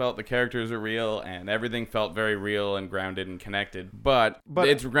that I felt the characters are real and everything felt very real and grounded and connected, but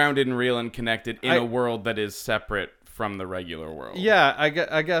it's grounded and real and connected in a world that is separate from the regular world. Yeah,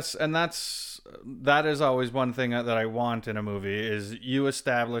 I guess, and that is always one thing that I want in a movie, is you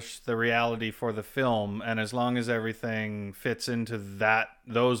establish the reality for the film, and as long as everything fits into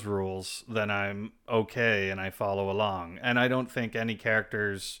those rules, then I'm okay and I follow along. And I don't think any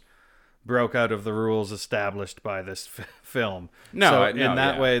characters broke out of the rules established by this film. In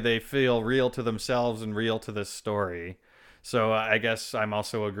that way, they feel real to themselves and real to this story. So I guess I'm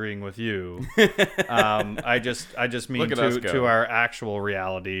also agreeing with you. I just mean to our actual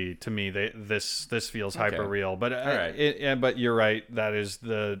reality. To me, this feels hyper real. But right. But you're right. That is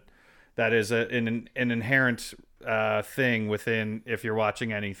an inherent thing within, if you're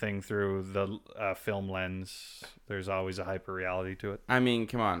watching anything through the film lens, there's always a hyper reality to it. I mean,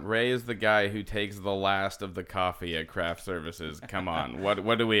 come on. Ray is the guy who takes the last of the coffee at craft services. Come on.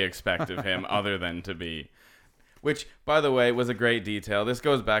 What do we expect of him other than to be? Which, by the way, was a great detail. This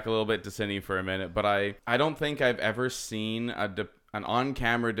goes back a little bit to Cine for a minute, but I don't think I've ever seen an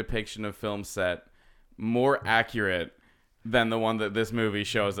on-camera depiction of film set more accurate than the one that this movie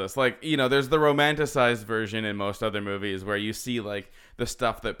shows us. Like, you know, there's the romanticized version in most other movies where you see like the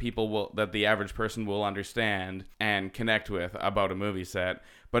stuff that that the average person will understand and connect with about a movie set.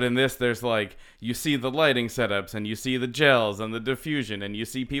 But in this, there's like, you see the lighting setups and you see the gels and the diffusion and you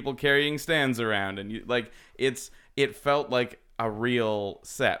see people carrying stands around and you like, it felt like a real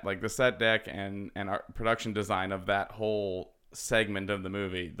set. Like the set deck and our production design of that whole segment of the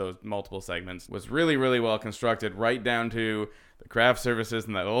movie, those multiple segments, was really, really well constructed, right down to the craft services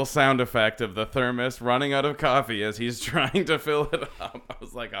and that little sound effect of the thermos running out of coffee as he's trying to fill it up. I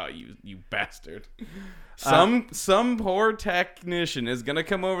was like, oh, you bastard. Some poor technician is gonna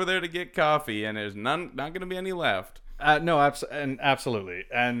come over there to get coffee and there's not gonna be any left. No, absolutely,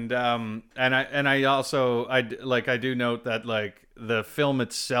 and I also I do note that like the film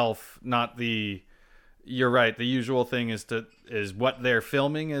itself, not the. You're right. The usual thing is what they're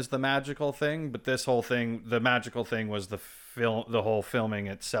filming is the magical thing, but this whole thing, the magical thing was the whole filming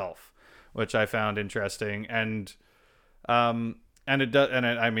itself, which I found interesting, and it does,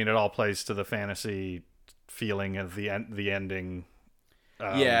 I mean, it all plays to the fantasy feeling of the ending.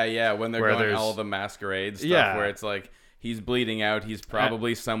 When they're going all the masquerade stuff, where it's like he's bleeding out, he's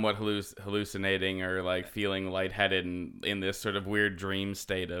probably somewhat hallucinating or like feeling lightheaded and in this sort of weird dream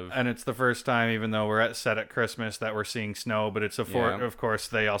state of. And it's the first time, even though we're set at Christmas, that we're seeing snow. But it's of course,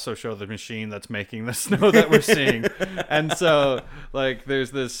 they also show the machine that's making the snow that we're seeing, and so like there's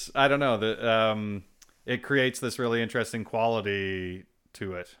this, I don't know, that it creates this really interesting quality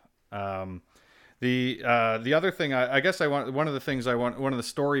to it. The other thing I guess one of the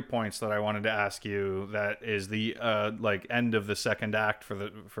story points that I wanted to ask you, that is the like end of the second act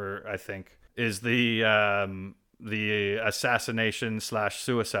for I think is the assassination /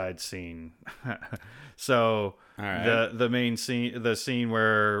 suicide scene. So the main scene, the scene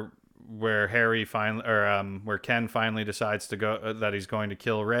where Harry finally, or where Ken finally decides to go, that he's going to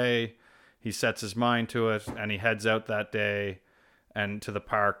kill Ray. He sets his mind to it and he heads out that day and to the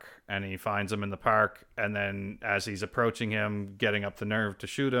park, and he finds him in the park, and then as he's approaching him, getting up the nerve to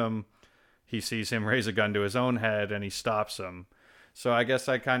shoot him, he sees him raise a gun to his own head and he stops him. So I guess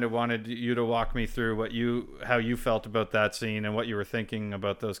I kind of wanted you to walk me through how you felt about that scene and what you were thinking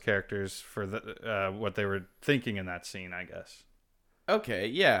about those characters for what they were thinking in that scene, I guess. Okay,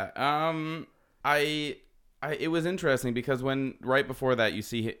 yeah. It was interesting because when right before that you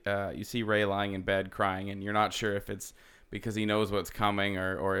see Ray lying in bed crying, and you're not sure if it's because he knows what's coming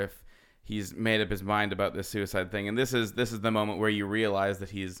or if he's made up his mind about this suicide thing. And this is the moment where you realize that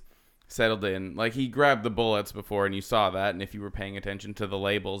he's settled in. Like, he grabbed the bullets before, and you saw that, and if you were paying attention to the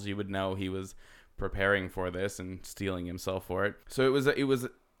labels, you would know he was preparing for this and steeling himself for it. So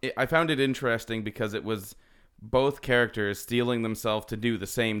I found it interesting because it was both characters steeling themselves to do the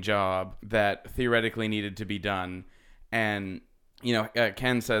same job that theoretically needed to be done. And, you know,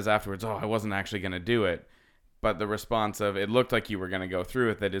 Ken says afterwards, oh, I wasn't actually going to do it. But the response of, it looked like you were going to go through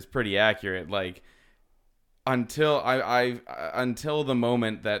with it, is pretty accurate. Like, until the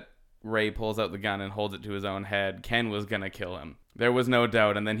moment that Ray pulls out the gun and holds it to his own head, Ken was going to kill him. There was no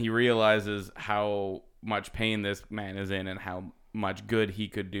doubt. And then he realizes how much pain this man is in and how much good he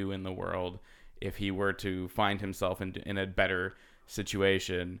could do in the world if he were to find himself in a better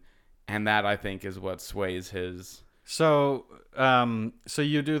situation. And that, I think, is what sways his... So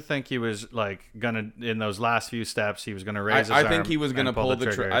you do think he was like gonna, in those last few steps, he was gonna raise his arm? I think he was gonna pull the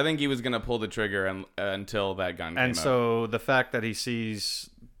trigger. I think he was gonna pull the trigger until that gun came out. And so the fact that he sees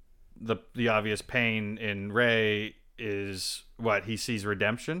the obvious pain in Ray is what he sees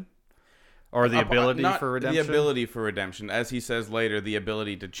redemption, or the ability for redemption. The ability for redemption, as he says later, the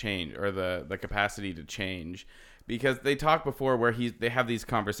ability to change, or the capacity to change, because they talk before where they have these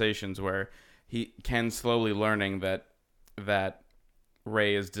conversations where Ken's slowly learning that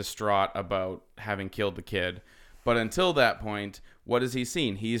Ray is distraught about having killed the kid. But until that point, what has he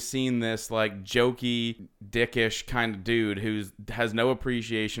seen? He's seen this like jokey, dickish kind of dude who has no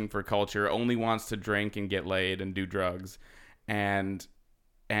appreciation for culture, only wants to drink and get laid and do drugs, and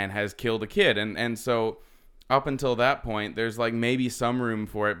has killed a kid. And so up until that point, there's like maybe some room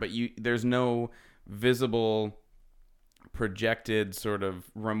for it, but there's no visible projected sort of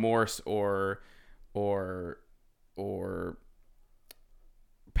remorse or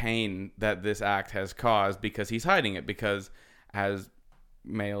pain that this act has caused because he's hiding it, because as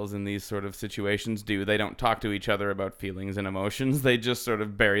males in these sort of situations do, they don't talk to each other about feelings and emotions. They just sort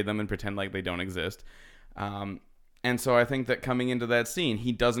of bury them and pretend like they don't exist. And so I think that coming into that scene,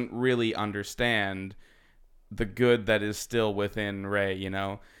 he doesn't really understand the good that is still within Rey, you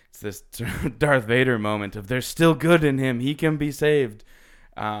know? It's this Darth Vader moment of there's still good in him. He can be saved.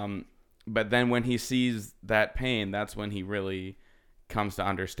 But then when he sees that pain, that's when he really comes to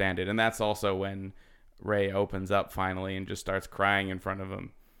understand it. And that's also when Rey opens up finally and just starts crying in front of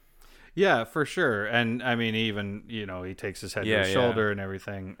him. Yeah, for sure. And I mean, even, you know, he takes his head to his shoulder and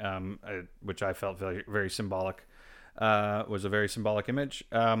everything, which I felt very, very symbolic, was a very symbolic image.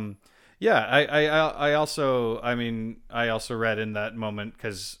 I also read in that moment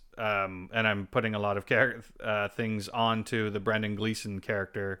because, and I'm putting a lot of things onto the Brendan Gleeson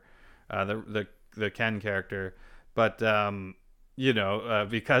character, the Ken character, but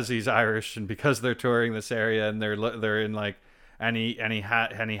because he's Irish and because they're touring this area and they're in like, and he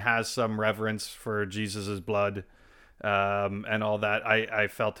has some reverence for Jesus's blood, and all that. I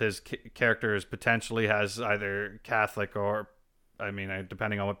felt his character potentially has either Catholic or, I mean,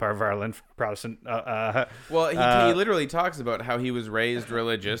 depending on what part of Ireland, Protestant. Well, he literally talks about how he was raised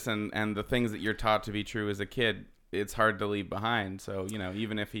religious, and the things that you're taught to be true as a kid, it's hard to leave behind. So, you know,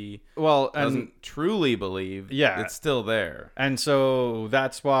 even if he doesn't truly believe, it's still there. And so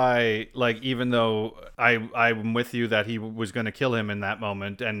that's why, like, even though I'm with you that he was going to kill him in that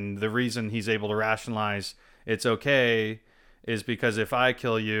moment, and the reason he's able to rationalize it's okay is because if I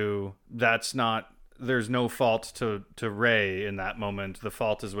kill you, there's no fault to Rey in that moment. The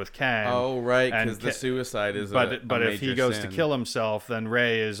fault is with Ken. Oh, right, because the suicide is but a if he goes sin. to kill himself, then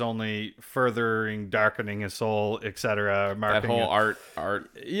Rey is only darkening his soul, etc. That whole art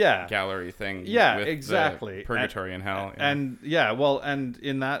gallery thing. Yeah, with exactly. Purgatory and hell. And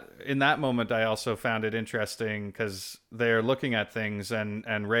in that moment, I also found it interesting because they're looking at things,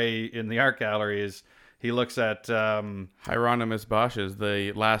 and Rey in the art gallery he looks at Hieronymus Bosch's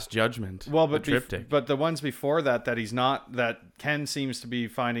The Last Judgment. Well, but the triptych. But the ones before that he's not, that Ken seems to be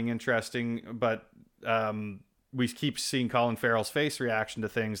finding interesting, but we keep seeing Colin Farrell's face reaction to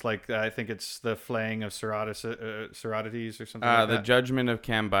things like I think it's the flaying of Sorotis or something. Like the that. Judgment of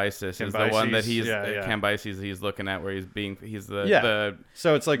Cambyses is the one that he's Cambyses he's looking at, where he's the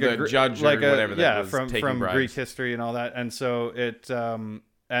so it's like the a judge like or whatever that was from taking bribes. Greek history and all that, and so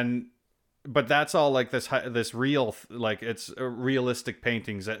but that's all like this real, like it's realistic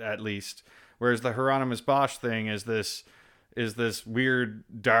paintings at least. Whereas the Hieronymus Bosch thing is this weird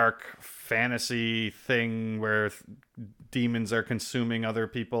dark fantasy thing where demons are consuming other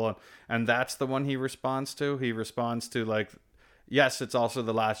people, and that's the one he responds to. He responds to, like, yes, it's also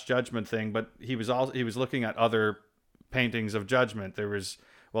the Last Judgment thing, but he was looking at other paintings of judgment. There was,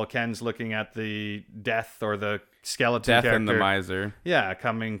 Ken's looking at the death or the skeleton Death character. and the Miser. Yeah,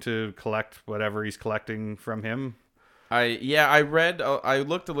 coming to collect whatever he's collecting from him. I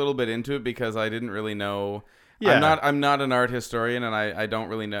looked a little bit into it because I didn't really know. Yeah. I'm not an art historian, and I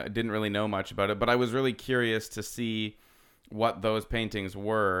didn't really know much about it, but I was really curious to see what those paintings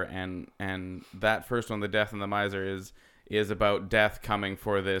were, and that first one, The Death and the Miser, is about death coming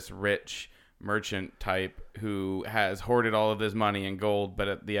for this rich merchant type who has hoarded all of his money and gold,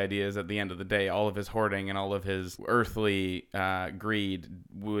 but the idea is at the end of the day, all of his hoarding and all of his earthly greed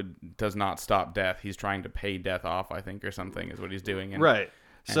does not stop death. He's trying to pay death off, I think, or something is what he's doing. Right.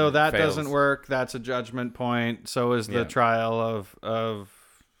 So that fails. doesn't work. That's a judgment point. So is the trial of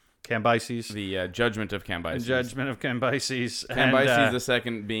Cambyses. The judgment of Cambyses. Judgment of Cambyses. Cambyses the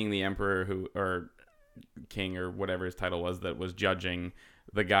second being the emperor or king or whatever his title was that was judging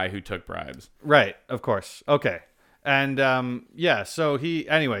the guy who took bribes. Right, of course. Okay. And so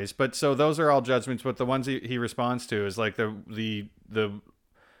so those are all judgments, but the ones he responds to is like the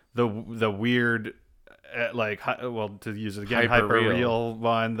weird, to use it again, hyper real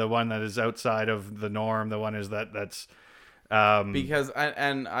one, the one that is outside of the norm, the one is that's because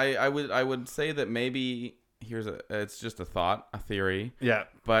I would say that maybe it's just a thought, a theory. Yeah.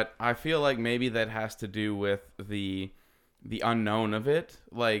 But I feel like maybe that has to do with the unknown of it.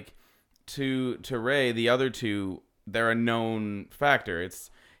 Like to Rey, the other two, they're a known factor.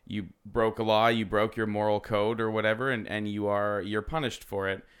 It's you broke a law, you broke your moral code or whatever, and you're punished for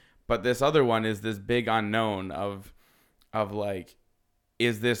it. But this other one is this big unknown of like,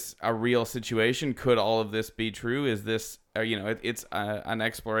 is this a real situation? Could all of this be true? Is this it's an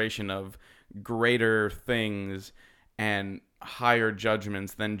exploration of greater things and higher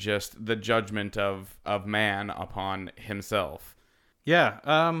judgments than just the judgment of man upon himself. Yeah,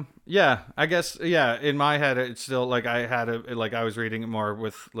 I guess, yeah, in my head it's still like I had a like I was reading it more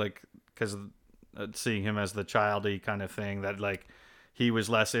with like cuz seeing him as the childy kind of thing, that like he was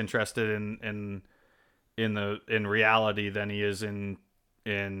less interested in reality than he is in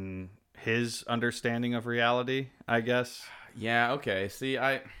his understanding of reality, I guess. Yeah. Okay. See,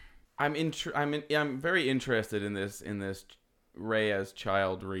 I'm very interested in this Ray as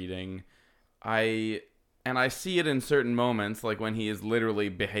child reading. I and I see it in certain moments, like when he is literally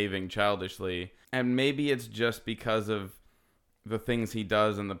behaving childishly, and maybe it's just because of the things he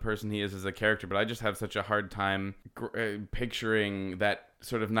does and the person he is as a character, but I just have such a hard time picturing that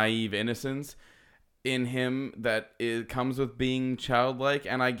sort of naive innocence in him that it comes with being childlike.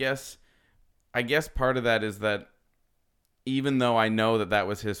 And I guess part of that is that even though I know that that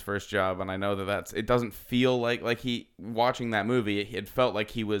was his first job, and I know that it doesn't feel like he, watching that movie, it felt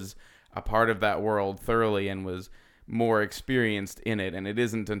like he was a part of that world thoroughly and was more experienced in it. And it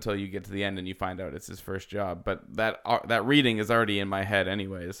isn't until you get to the end and you find out it's his first job. But that reading is already in my head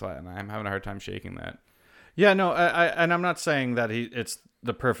anyway, so I'm having a hard time shaking that. Yeah, no, and I'm not saying that it's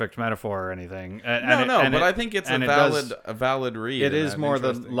the perfect metaphor or anything. But I think it's a valid read. It is more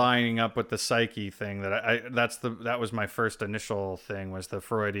the lining up with the psyche thing that was my first initial thing, was the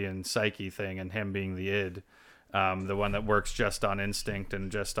Freudian psyche thing, and him being the id, the one that works just on instinct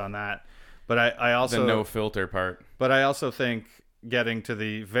and just on that. But I also the no filter part. But I also think getting to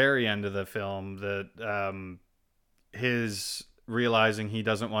the very end of the film, that his realizing he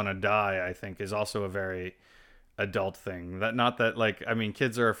doesn't want to die, I think, is also a very adult thing. That, not that, like, I mean,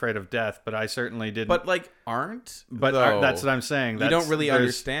 kids are afraid of death, but I certainly didn't. But like, aren't? But that's what I'm saying. You don't really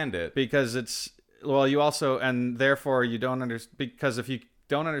understand it, because it's, well, you also, and therefore you don't understand, because if you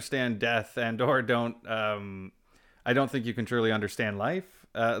don't understand death and or don't, I don't think you can truly understand life.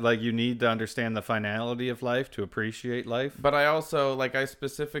 Like, you need to understand the finality of life to appreciate life. But I also, like, I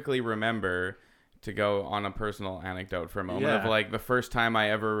specifically remember, to go on a personal anecdote for a moment, of like the first time I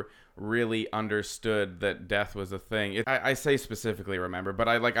ever really understood that death was a thing. I say specifically remember, but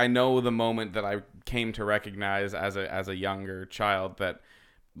I know the moment that I came to recognize as a younger child that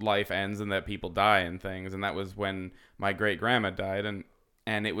life ends and that people die and things, and that was when my great grandma died,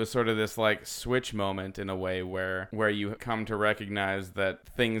 and it was sort of this like switch moment in a way where you come to recognize that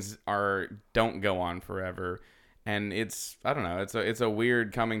things don't go on forever. And it's, I don't know, it's a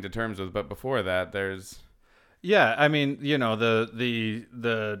weird coming to terms with. But before that, there's, yeah, I mean, you know,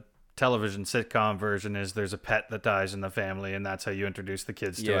 the television sitcom version is there's a pet that dies in the family, and that's how you introduce the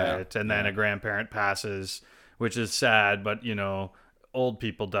kids to it. And then a grandparent passes, which is sad, but, you know, old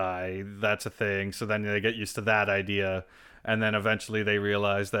people die. That's a thing. So then they get used to that idea. And then eventually they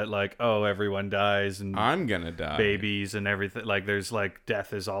realize that, like, oh, everyone dies, and I'm gonna die, babies and everything. Like, there's like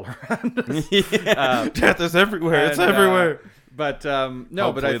death is all around us. Death is everywhere. It's everywhere. But no,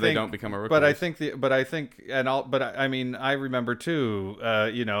 hopefully but I think they don't become a recluse. I mean, I remember too.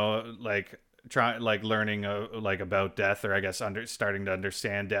 You know, like learning like about death, or I guess starting to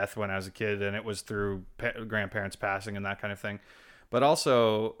understand death when I was a kid, and it was through grandparents passing and that kind of thing. But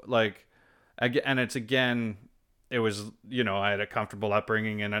also, like, and it's again. It was, you know, I had a comfortable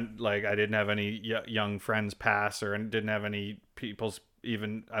upbringing, and like I didn't have any young friends pass, or didn't have any people's,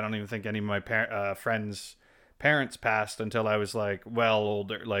 even, I don't even think any of my friends' parents passed until I was like well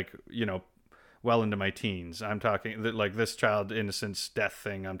older, like, you know, well into my teens. I'm talking like this child innocence death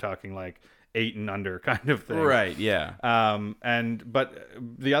thing. I'm talking like 8 and under kind of thing. Right. Yeah. But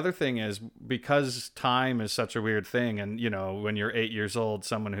the other thing is, because time is such a weird thing, and, you know, when you're 8 years old,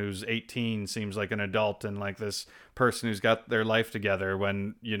 someone who's 18 seems like an adult, and like this person who's got their life together,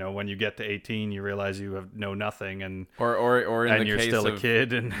 when, you know, when you get to 18, you realize you know nothing, and or in and the you're case still a of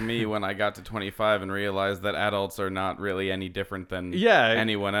kid, and me when I got to 25 and realized that adults are not really any different than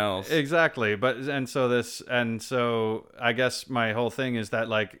anyone else. Exactly. But and so I guess my whole thing is that,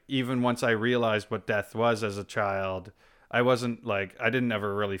 like, even once I realized what death was as a child, I wasn't like, I didn't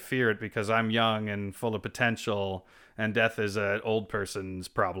ever really fear it, because I'm young and full of potential, and death is an old person's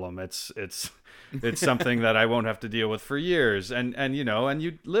problem. It's something that I won't have to deal with for years, and you know, and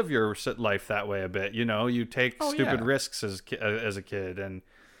you live your life that way a bit. You know, you take stupid risks as a kid, and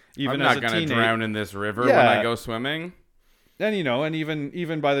even I'm as not a teenager, gonna drown in this river when I go swimming. And, you know, and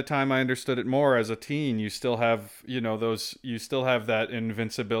even by the time I understood it more as a teen, you still have, you know, you still have that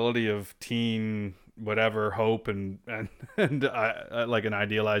invincibility of teen whatever hope, and like an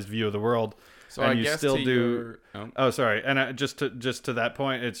idealized view of the world. So and I you guess still do. Oh, sorry. And just to that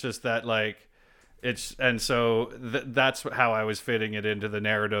point, it's just that, like, it's, and so that's how I was fitting it into the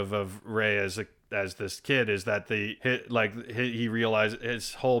narrative of Ray as this kid, is that he realized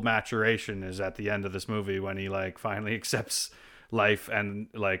his whole maturation is at the end of this movie, when he, like, finally accepts life, and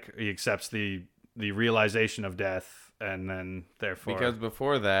like he accepts the realization of death, and then therefore Because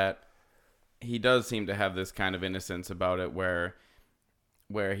before that, he does seem to have this kind of innocence about it, where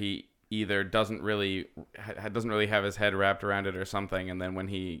he either doesn't really have his head wrapped around it or something, and then when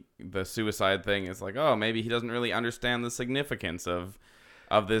the suicide thing is like, oh, maybe he doesn't really understand the significance of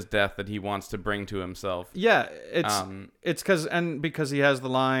this death that he wants to bring to himself. Yeah, it's because he has the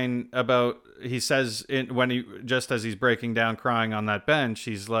line about, he says when he, just as he's breaking down crying on that bench,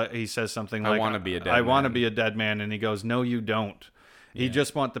 he says something like, I want to be a dead man. I want to be a dead man, and he goes, no, you don't. He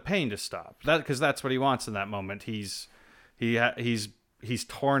just want the pain to stop. Because that's what he wants in that moment. He's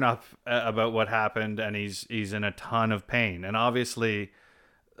torn up about what happened, and he's in a ton of pain, and obviously,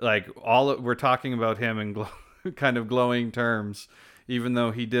 like, we're talking about him in kind of glowing terms, even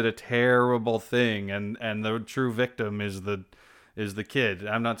though he did a terrible thing, and the true victim is the kid.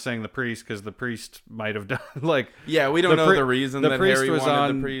 I'm not saying the priest, because the priest might have done we don't know the reason that priest Harry was wanted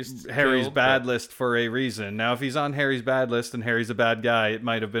on the priest Harry's killed, bad list for a reason. Now, if he's on Harry's bad list and Harry's a bad guy, it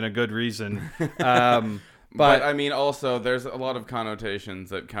might have been a good reason. But I mean, also, there's a lot of connotations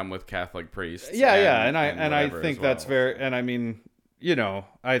that come with Catholic priests. And I think well. that's very, and I mean,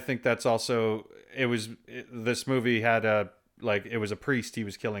 I think that's also, this movie had it was a priest he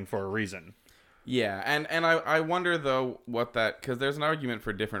was killing for a reason. Yeah, and I wonder, though, what that, because there's an argument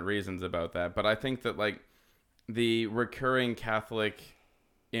for different reasons about that, but I think that, like, the recurring Catholic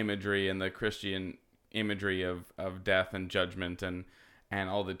imagery and the Christian imagery of death and judgment and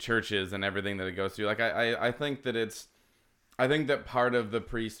all the churches and everything that it goes through, like, I think that part of the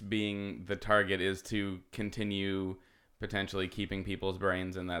priest being the target is to continue potentially keeping people's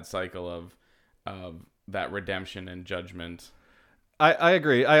brains in that cycle of that redemption and judgment. I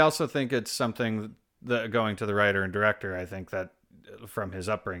agree. I also think it's something that, going to the writer and director, I think that from his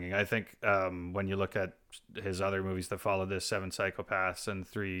upbringing, I think when you look at his other movies that follow this, Seven Psychopaths and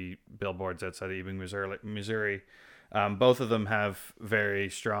Three Billboards Outside of Ebbing, Missouri, both of them have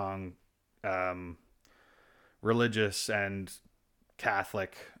very strong religious and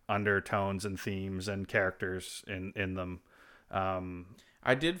Catholic undertones and themes and characters in them.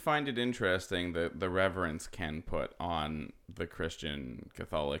 I did find it interesting that the reverence Ken put on the Christian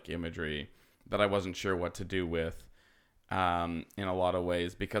Catholic imagery that I wasn't sure what to do with in a lot of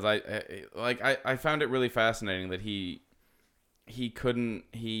ways, because I found it really fascinating that he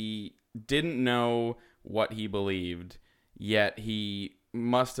didn't know what he believed, yet he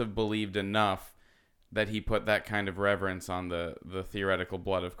must have believed enough that he put that kind of reverence on the theoretical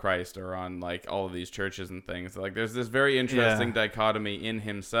blood of Christ, or on, like, all of these churches and things. Like, there's this very interesting dichotomy in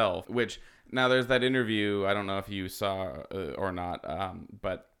himself, which, now there's that interview, I don't know if you saw or not,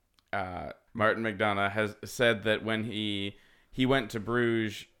 but Martin McDonagh has said that when he went to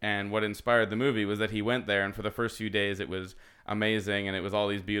Bruges, and what inspired the movie was that he went there, and for the first few days it was amazing, and it was all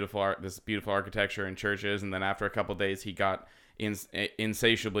these beautiful architecture and churches, and then after a couple days he got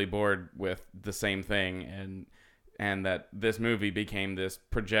insatiably bored with the same thing, and that this movie became this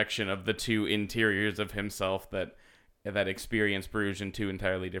projection of the two interiors of himself that experienced Bruges in two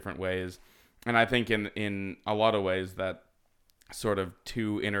entirely different ways. And I think in a lot of ways that sort of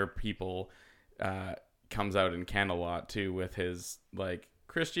two inner people comes out in Ken a lot too, with his, like,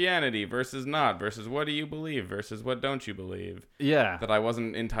 Christianity versus not, versus what do you believe versus what don't you believe. Yeah. That I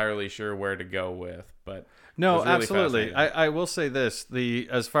wasn't entirely sure where to go with, but no, really absolutely. I will say this,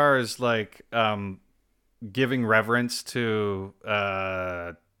 as far as, like, giving reverence to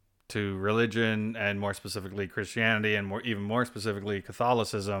religion, and more specifically Christianity, and even more specifically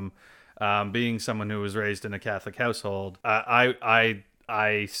Catholicism, being someone who was raised in a Catholic household, I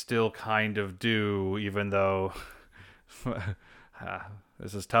still kind of do, even though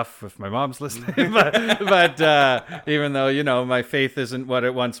this is tough if my mom's listening, but even though, my faith isn't what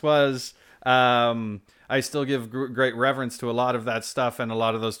it once was, I still give great reverence to a lot of that stuff and a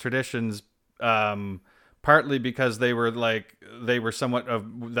lot of those traditions, partly because they were somewhat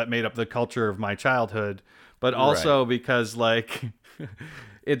of that made up the culture of my childhood, but also because, like,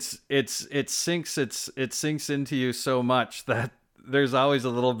 it sinks into you so much that there's always a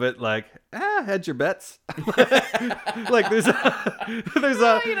little bit like, hedge your bets. Like there's a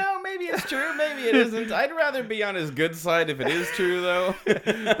maybe it's true, maybe it isn't. I'd rather be on his good side if it is true, though.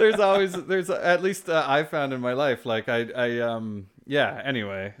 there's at least I found in my life, like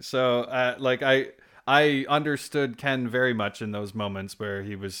anyway, so like I understood Ken very much in those moments where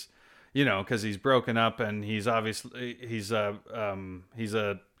he was, because he's broken up, and he's obviously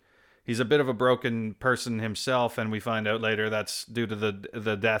he's a bit of a broken person himself, and we find out later that's due to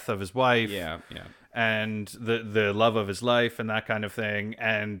the death of his wife. Yeah. And the love of his life and that kind of thing.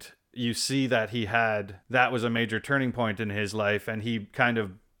 And you see that that was a major turning point in his life, and he kind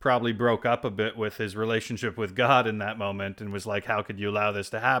of probably broke up a bit with his relationship with God in that moment and was like, how could you allow this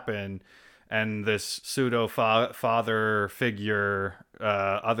to happen? And this pseudo father figure,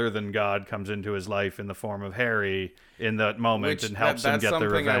 other than God, comes into his life in the form of Harry in that moment, and helps him get the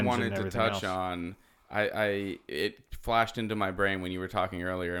revenge. That's something I wanted and to touch else. on. It flashed into my brain when you were talking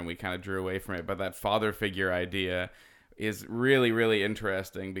earlier, and we kind of drew away from it. But that father figure idea is really, really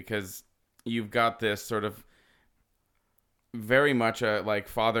interesting, because you've got this sort of very much a like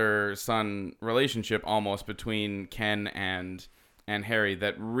father-son relationship almost between Ken and Harry,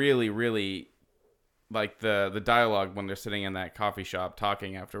 that really, really, like the dialogue when they're sitting in that coffee shop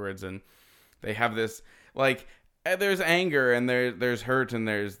talking afterwards, and they have this like, there's anger and there's hurt and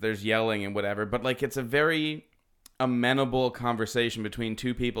there's yelling and whatever, but like it's a very amenable conversation between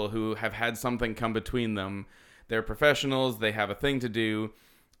two people who have had something come between them. They're professionals, they have a thing to do,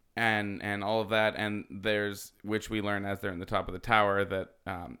 and all of that, and there's, which we learn as they're in the top of the tower, that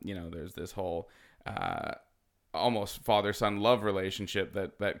there's this whole almost father-son love relationship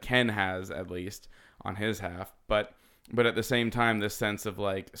that Ken has, at least on his half, but at the same time this sense of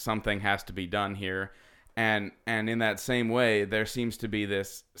like something has to be done here, and in that same way there seems to be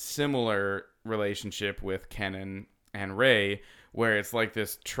this similar relationship with Ken and Ray, where it's like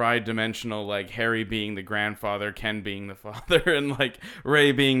this tri-dimensional, like Harry being the grandfather, Ken being the father, and like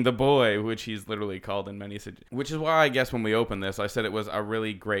Ray being the boy, which he's literally called in many situations. Which is why I guess when we opened this, I said it was a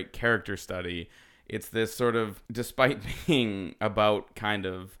really great character study. It's this sort of, despite being about kind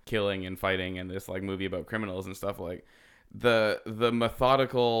of killing and fighting and this like movie about criminals and stuff, like the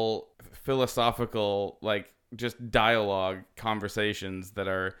methodical, philosophical, like just dialogue conversations that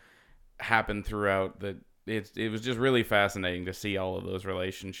are happen throughout the. It was just really fascinating to see all of those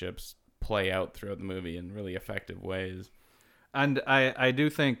relationships play out throughout the movie in really effective ways. And I do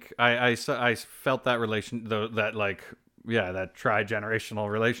think I felt that relation, though, that like, yeah, that tri-generational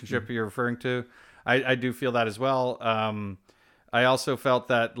relationship you're referring to. I do feel that as well. I also felt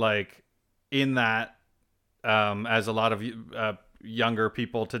that like in that, as a lot of younger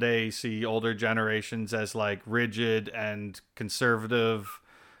people today see older generations as like rigid and conservative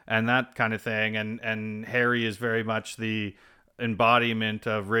and that kind of thing, and Harry is very much the embodiment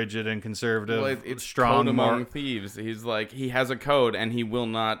of rigid and conservative. Well, it's strong code among thieves. He's like, he has a code, and he will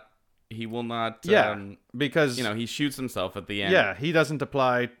not. Because he shoots himself at the end. Yeah, he doesn't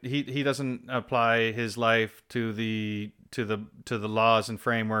apply. He doesn't apply his life to the laws and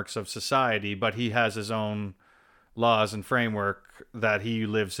frameworks of society, but he has his own laws and framework that he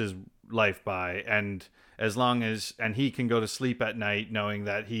lives his life by, and as long as he can go to sleep at night knowing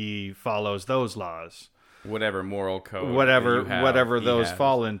that he follows those laws, whatever moral code, whatever those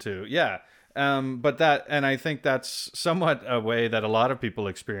fall into. Yeah. But that, and I think that's somewhat a way that a lot of people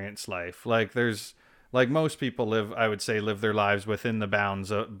experience life. Like most people live their lives within the bounds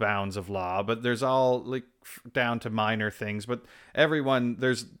of law, but there's all like down to minor things, but everyone,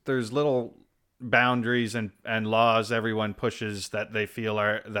 there's little boundaries and laws everyone pushes that they feel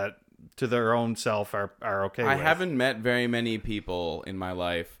are, that to their own self are okay with. I haven't met very many people in my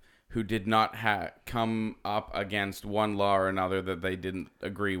life who did not come up against one law or another that they didn't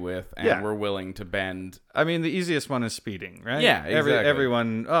agree with and were willing to bend. I mean, the easiest one is speeding, right? Yeah, exactly.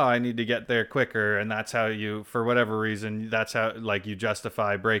 Everyone, I need to get there quicker, and that's how you, for whatever reason, that's how like you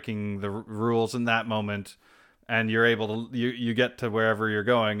justify breaking the rules in that moment, and you're able to you get to wherever you're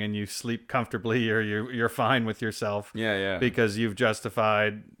going, and you sleep comfortably, or you're fine with yourself. Yeah. Because you've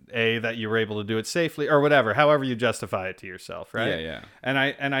justified that you were able to do it safely, or whatever, however you justify it to yourself, right? Yeah. And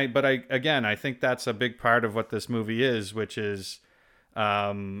I think that's a big part of what this movie is, which is,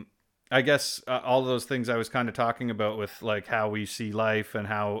 I guess all of those things I was kind of talking about with like how we see life and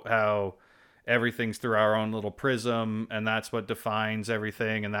how everything's through our own little prism, and that's what defines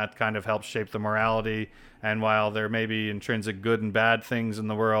everything, and that kind of helps shape the morality. And while there may be intrinsic good and bad things in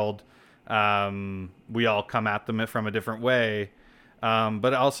the world, we all come at them from a different way.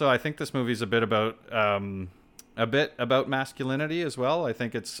 But also, I think this movie is a bit about masculinity as well. I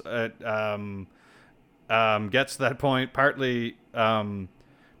think it gets to that point partly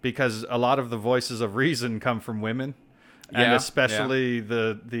because a lot of the voices of reason come from women, and especially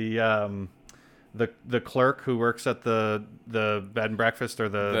the clerk who works at the bed and breakfast, or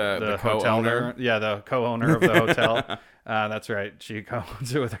the hotel owner. Yeah, the co-owner of the hotel. That's right. She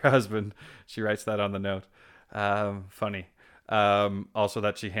co-owns it with her husband. She writes that on the note. Funny. Also,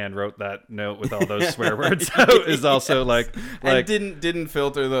 that she hand wrote that note with all those swear words out is also like and didn't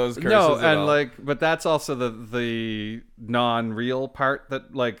filter those curses no, at and all. like, but that's also the non-real part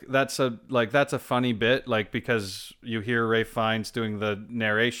that like that's a funny bit, like, because you hear Ray Fiennes doing the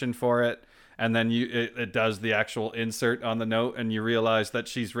narration for it, and then it does the actual insert on the note, and you realize that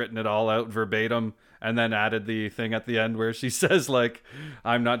she's written it all out verbatim and then added the thing at the end where she says like,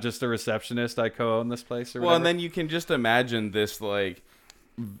 I'm not just a receptionist, I co-own this place or Well, whatever. and then you can just imagine this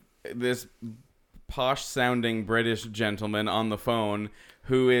posh sounding British gentleman on the phone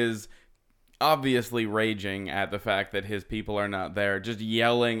who is obviously raging at the fact that his people are not there, just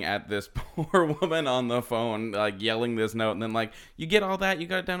yelling at this poor woman on the phone, like yelling this note, and then like, you get all that, you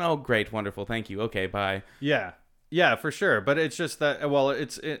got it done, oh great, wonderful, thank you, okay, bye. Yeah, for sure. But it's just that, well,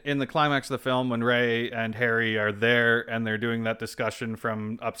 it's in the climax of the film when Ray and Harry are there and they're doing that discussion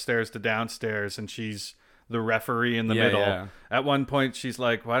from upstairs to downstairs, and she's the referee in the middle. Yeah. At one point, she's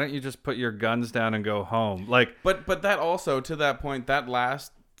like, why don't you just put your guns down and go home? Like, But that also, to that point, that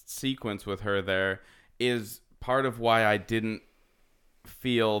last sequence with her there is part of why I didn't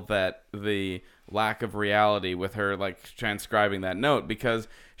feel that the lack of reality with her like transcribing that note, because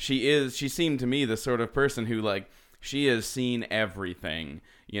she seemed to me the sort of person who like, she has seen everything.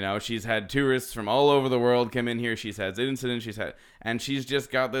 You know, she's had tourists from all over the world come in here. She's had incidents. And she's just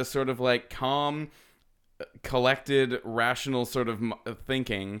got this sort of like calm, collected, rational sort of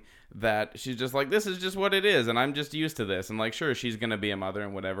thinking that she's just like, this is just what it is. And I'm just used to this. And like, sure, she's going to be a mother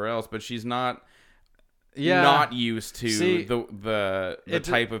and whatever else, but she's not used to the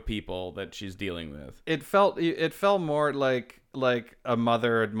type of people that she's dealing with. It felt more like a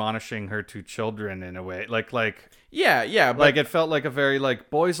mother admonishing her two children in a way. Yeah, but like it felt like a very like,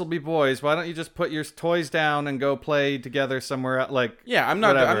 boys will be boys. Why don't you just put your toys down and go play together somewhere else? Like, yeah, I'm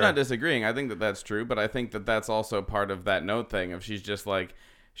not whatever. I'm not disagreeing. I think that that's true, but I think that that's also part of that note thing of she's just like,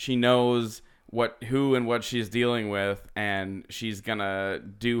 she knows who and what she's dealing with, and she's gonna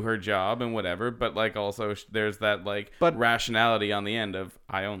do her job and whatever, but like also there's that like rationality on the end of,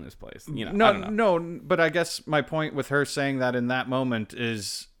 I own this place, you know. No, but I guess my point with her saying that in that moment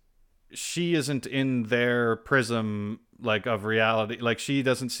is she isn't in their prism like of reality. Like, she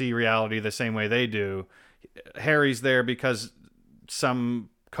doesn't see reality the same way they do. Harry's there because some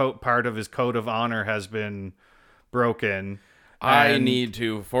part of his code of honor has been broken. I need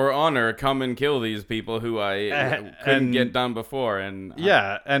to, for honor, come and kill these people who I couldn't get done before. And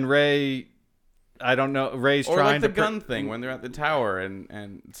and Ray, I don't know, Ray's or trying like the to gun thing when they're at the tower,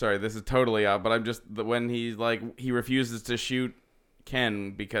 and sorry, this is totally out, but I'm just, when he's like, he refuses to shoot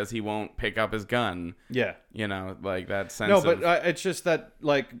Ken because he won't pick up his gun. Yeah, you know, like that sense. No, but it's just that,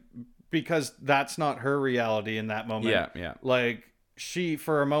 like, because that's not her reality in that moment. Yeah. Like, she,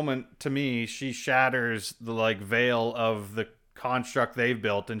 for a moment, to me, she shatters the like veil of the construct they've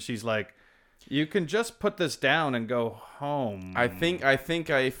built, and she's like, you can just put this down and go home. I think I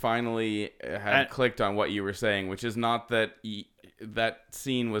finally had clicked on what you were saying, which is not that that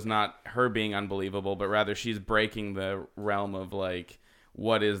scene was not her being unbelievable, but rather she's breaking the realm of like,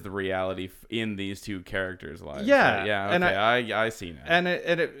 what is the reality in these two characters' lives. Yeah, yeah, okay, and I see now. And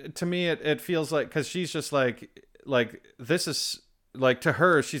it to me it feels like, because she's just like this is like, to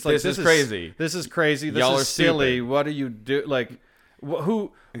her, she's like, this is crazy. This is crazy. This Y'all is are silly. stupid. What do you do? Like,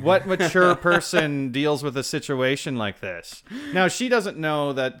 what mature person deals with a situation like this? Now, she doesn't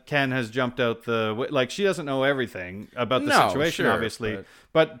know that Ken has jumped out she doesn't know everything about the situation, sure, obviously.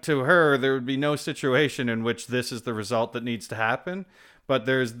 But to her, there would be no situation in which this is the result that needs to happen. But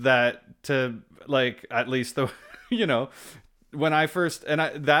there's that to, like, at least the, you know, when I first, and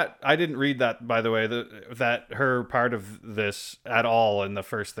I didn't read that, by the way, that her part of this at all in the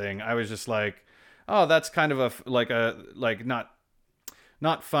first thing. I was just like, oh, that's kind of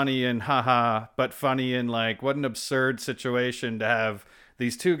not funny and haha, but funny in like, what an absurd situation to have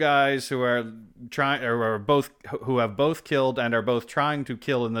these two guys who are who have both killed and are both trying to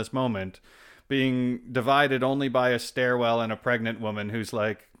kill in this moment, being divided only by a stairwell and a pregnant woman who's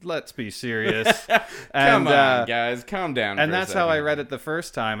like, let's be serious. Come on, guys, calm down. And that's how I read it the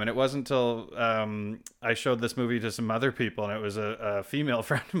first time. And it wasn't until I showed this movie to some other people, and it was a female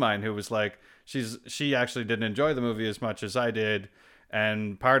friend of mine who was like, she actually didn't enjoy the movie as much as I did.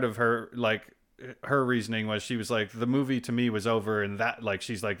 And part of her, like, her reasoning was, she was like, the movie to me was over, and that, like,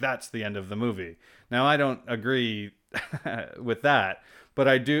 she's like, that's the end of the movie. Now, I don't agree with that. But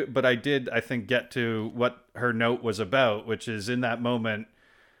I did, I think, get to what her note was about, which is, in that moment,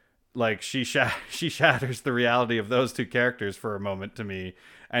 like, she shatters the reality of those two characters for a moment to me.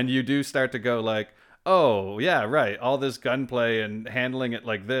 And you do start to go like, oh, yeah, right. All this gunplay and handling it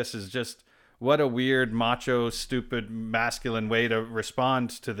like this is just what a weird, macho, stupid, masculine way to respond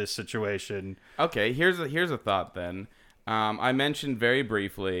to this situation. Okay, here's a thought then. I mentioned very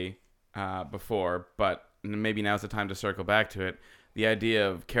briefly before, but maybe now's the time to circle back to it. The idea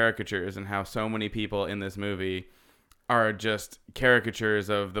of caricatures and how so many people in this movie are just caricatures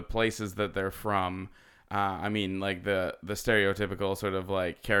of the places that they're from. I mean, like the stereotypical sort of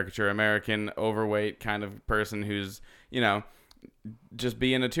like caricature American overweight kind of person who's, just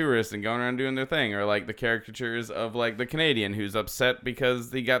being a tourist and going around doing their thing, or like the caricatures of like the Canadian who's upset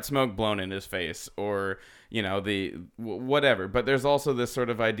because he got smoke blown in his face, or the whatever. But there's also this sort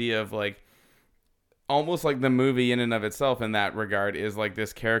of idea of like almost like the movie in and of itself in that regard is like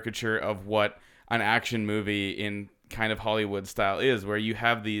this caricature of what an action movie in kind of Hollywood style is, where you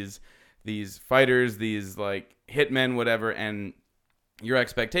have these fighters, these like hitmen, whatever, and your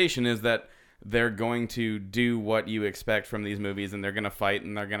expectation is that they're going to do what you expect from these movies, and they're going to fight,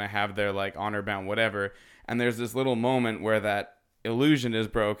 and they're going to have their like honor bound whatever. And there's this little moment where that illusion is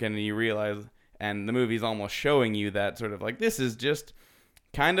broken, and you realize, and the movie's almost showing you that sort of like, this is just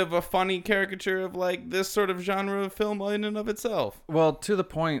kind of a funny caricature of like this sort of genre of film in and of itself. Well, to the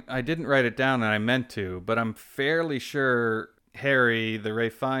point, I didn't write it down, and I meant to, but I'm fairly sure Harry, the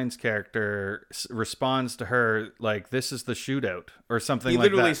Ralph Fiennes character, responds to her like, "This is the shootout," or something like that. He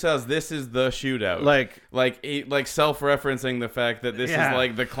literally says, "This is the shootout." Like self-referencing the fact that this is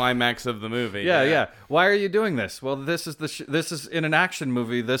like the climax of the movie. Yeah. Why are you doing this? Well, this is this is in an action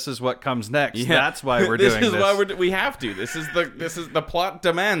movie. This is what comes next. Yeah. That's why we're doing this. This is why we have to. This is the plot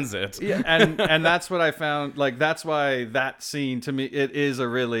demands it. Yeah, and that's what I found. Like, that's why that scene, to me, it is a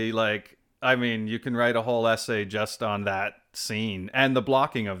really like. I mean, you can write a whole essay just on that scene and the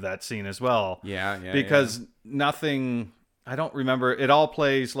blocking of that scene as well. Yeah. Because nothing, I don't remember, it all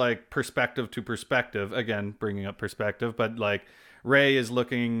plays like perspective to perspective. Again, bringing up perspective, but like Ray is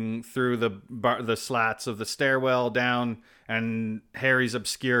looking through the slats of the stairwell down, and Harry's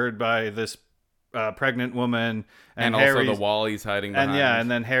obscured by this pregnant woman, and also the wall he's hiding behind.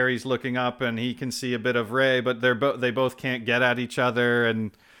 And then Harry's looking up, and he can see a bit of Ray, but they both can't get at each other, and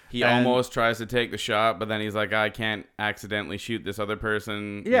he almost tries to take the shot, but then he's like, I can't accidentally shoot this other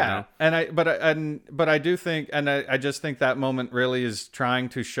person. Yeah. And I do think, and I just think that moment really is trying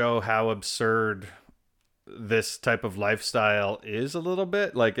to show how absurd this type of lifestyle is a little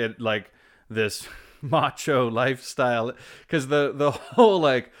bit. Like this macho lifestyle, because the whole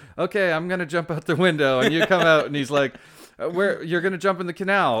like, okay, I'm going to jump out the window, and you come out, and he's like, where you're gonna jump in the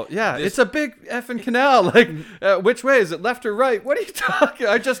canal? Yeah, it's a big effing canal. Like, which way is it, left or right? What are you talking?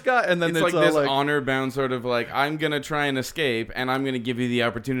 I just got, and then it's like this honor bound sort of like, I'm gonna try and escape, and I'm gonna give you the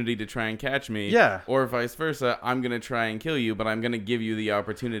opportunity to try and catch me. Yeah, or vice versa. I'm gonna try and kill you, but I'm gonna give you the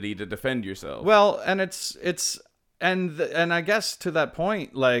opportunity to defend yourself. Well, and and I guess to that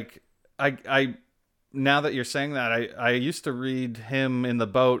point, like I. Now that you're saying that, I used to read him in the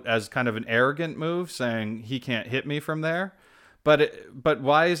boat as kind of an arrogant move, saying he can't hit me from there. But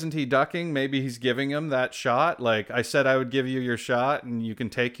why isn't he ducking? Maybe he's giving him that shot. Like, I said I would give you your shot, and you can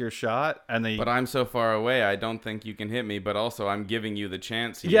take your shot. But I'm so far away, I don't think you can hit me. But also, I'm giving you the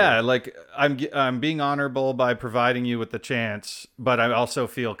chance here. Yeah, like I'm being honorable by providing you with the chance, but I also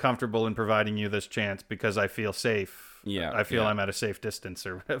feel comfortable in providing you this chance because I feel safe. Yeah, I feel I'm at a safe distance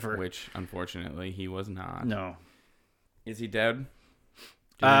or whatever. Which, unfortunately, he was not. No. Is he dead?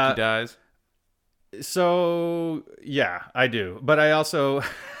 Do you think he dies? So, yeah, I do. But I also...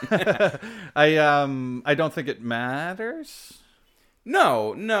 I don't think it matters.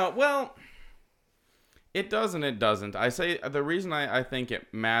 No. Well, it does and it doesn't. I say the reason I think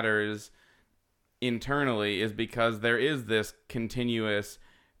it matters internally is because there is this continuous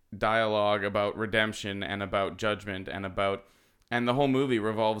dialogue about redemption and about judgment and the whole movie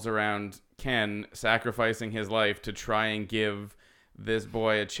revolves around Ken sacrificing his life to try and give this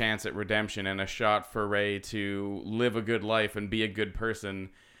boy a chance at redemption and a shot for Ray to live a good life and be a good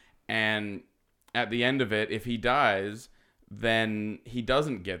person. And at the end of it, if he dies, then he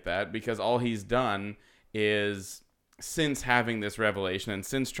doesn't get that, because all he's done is, since having this revelation and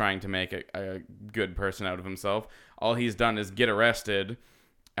since trying to make a good person out of himself, all he's done is get arrested,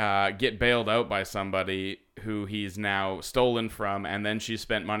 get bailed out by somebody who he's now stolen from, and then she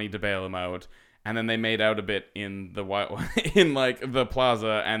spent money to bail him out, and then they made out a bit in the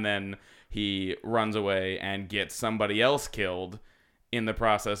plaza, and then he runs away and gets somebody else killed in the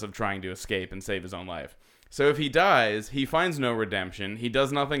process of trying to escape and save his own life. So if he dies, he finds no redemption, he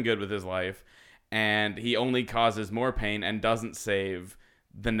does nothing good with his life, and he only causes more pain and doesn't save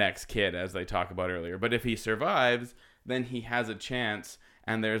the next kid, as they talk about earlier. But if he survives, then he has a chance.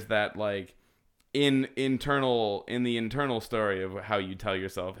 And there's that, like, in the internal story of how you tell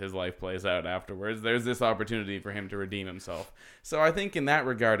yourself his life plays out afterwards, there's this opportunity for him to redeem himself. So I think in that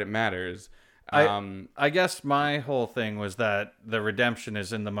regard it matters. I guess my whole thing was that the redemption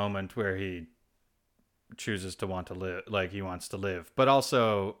is in the moment where he chooses to want to live, like he wants to live. But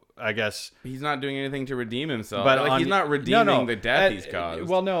also, I guess he's not doing anything to redeem himself. but Like, he's not redeeming the death he's caused.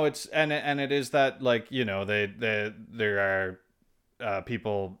 Well, no, it's and it is that, like, you know, there are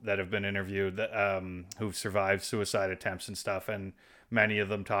people that have been interviewed that who've survived suicide attempts and stuff, and many of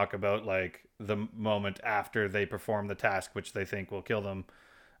them talk about like the moment after they perform the task, which they think will kill them,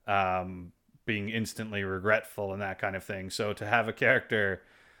 being instantly regretful and that kind of thing. So to have a character,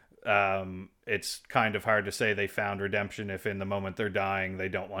 it's kind of hard to say they found redemption if in the moment they're dying they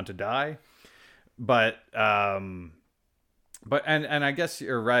don't want to die. But and I guess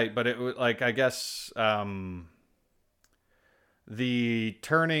you're right. But it was like, I guess the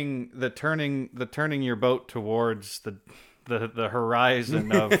turning your boat towards the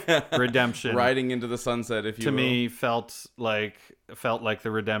horizon of redemption, riding into the sunset, if you to will. me felt like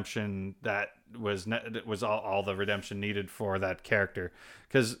the redemption that was all the redemption needed for that character.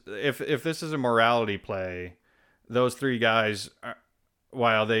 Because if this is a morality play, those three guys are,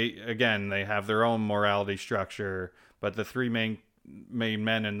 while they have their own morality structure, but the three main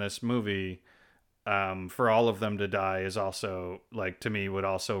men in this movie, for all of them to die is also, like, to me would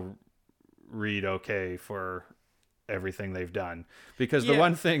also read okay for everything they've done. Because the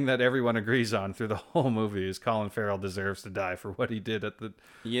one thing that everyone agrees on through the whole movie is Colin Farrell deserves to die for what he did at the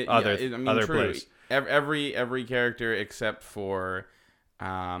other place. Every character except for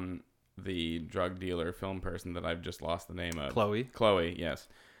the drug dealer film person that I've just lost the name of. Chloe, yes.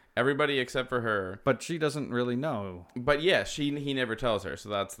 Everybody except for her. But she doesn't really know. But yeah, he never tells her. So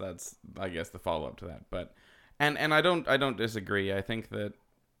that's I guess the follow up to that. But and I don't disagree. I think that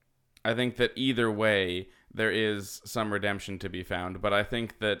either way there is some redemption to be found. But I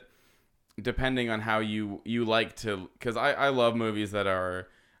think that depending on how you like to, because I love movies that are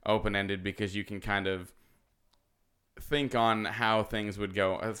open ended, because you can kind of think on how things would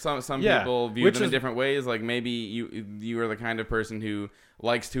go. Some people view them in different ways. Like, maybe you are the kind of person who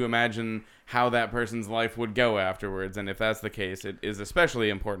likes to imagine how that person's life would go afterwards, and if that's the case, it is especially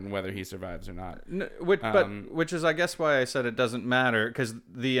important whether he survives or not. Which is, I guess, why I said it doesn't matter, because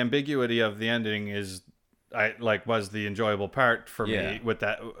the ambiguity of the ending is, was the enjoyable part for me. With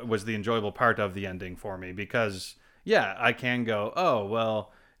that was the enjoyable part of the ending for me, because I can go, oh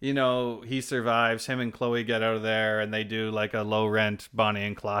well, you know, he survives, him and Chloe get out of there, and they do like a low rent Bonnie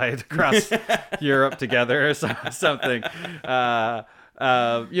and Clyde across Europe together or something.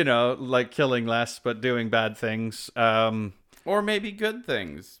 You know, like killing less but doing bad things. Or maybe good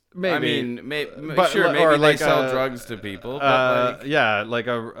things. Maybe. I mean, maybe or they like sell drugs to people. But like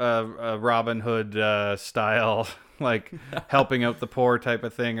a Robin Hood style, like helping out the poor type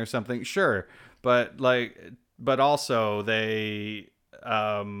of thing or something. Sure. But also they,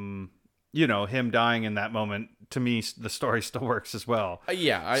 you know, him dying in that moment, to me, the story still works as well. I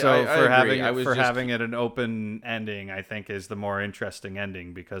agree. having having it an open ending, I think, is the more interesting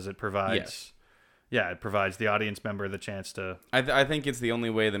ending, because it provides, it provides the audience member the chance to. I think it's the only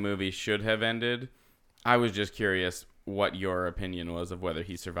way the movie should have ended. I was just curious what your opinion was of whether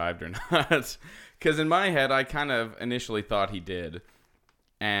he survived or not, because in my head, I kind of initially thought he did,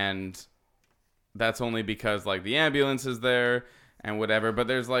 and that's only because, like, the ambulance is there and whatever, but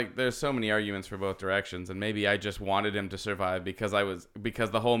there's so many arguments for both directions, and maybe I just wanted him to survive because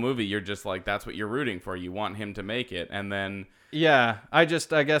the whole movie you're just like, that's what you're rooting for, you want him to make it, and then I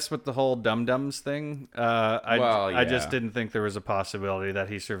guess with the whole Dum-Dums thing, I just didn't think there was a possibility that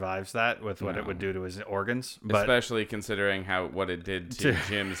he survives that with what it would do to his organs, especially considering what it did to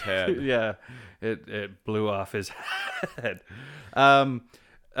Jim's head. It blew off his head.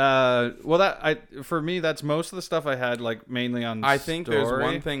 For me, that's most of the stuff I had, like, mainly on I think story. There's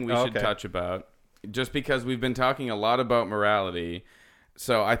one thing we should touch about, just because we've been talking a lot about morality,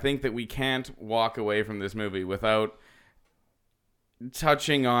 so I think that we can't walk away from this movie without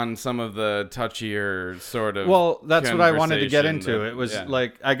touching on some of the touchier sort of. Well, that's what I wanted to get into. It was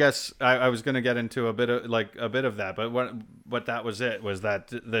like, I guess I was going to get into a bit of that, but what that was that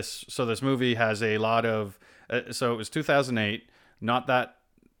this movie has a lot of. So it was 2008, not that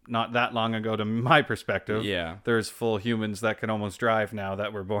long ago to my perspective. Yeah. There's full humans that can almost drive now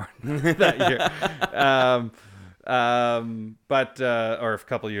that were born that year. Or a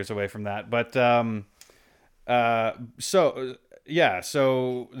couple of years away from that. But so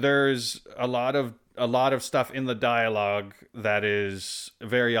there's a lot of stuff in the dialogue that is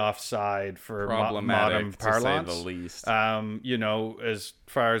very offside for problematic, modern parlance, to say the least. You know, as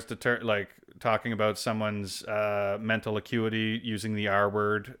far as talking about someone's mental acuity, using the R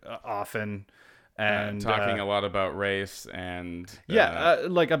word often, and talking a lot about race and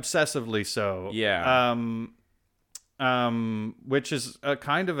like obsessively so. Yeah. Which is a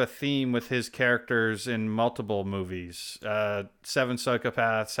kind of a theme with his characters in multiple movies. Seven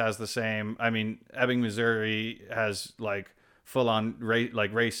Psychopaths has the same. I mean, Ebbing, Missouri has like full on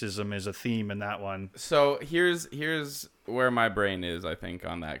like racism is a theme in that one. So here's where my brain is, I think,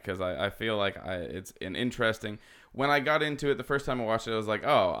 on that, because I feel like it's an interesting. When I got into it the first time I watched it, I was like,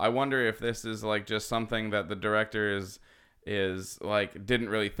 oh, I wonder if this is like just something that the director is like didn't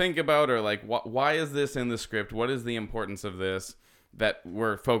really think about, or like why is this in the script? What is the importance of this that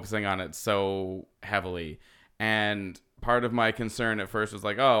we're focusing on it so heavily? And part of my concern at first was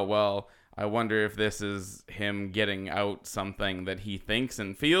like, oh, well, I wonder if this is him getting out something that he thinks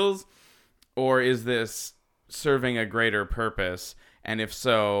and feels, or is this serving a greater purpose? And if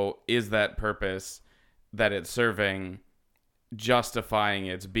so, is that purpose that it's serving justifying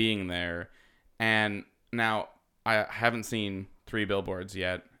its being there? And now I haven't seen Three Billboards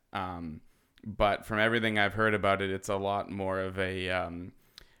yet, but from everything I've heard about it, it's a lot more of a,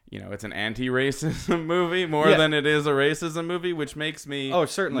 it's an anti-racism movie more than it is a racism movie, which makes me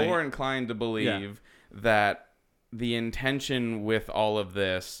certainly more inclined to believe that the intention with all of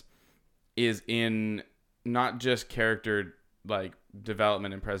this is in not just character like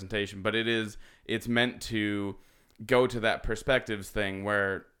development and presentation, but it's meant to go to that perspectives thing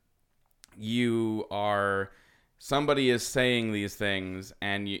where somebody is saying these things,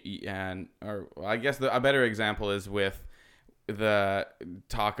 or I guess a better example is with the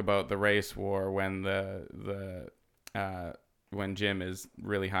talk about the race war when when Jim is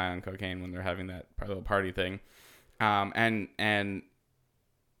really high on cocaine when they're having that little party thing, and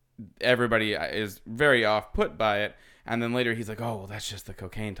everybody is very off put by it, and then later he's like, oh well, that's just the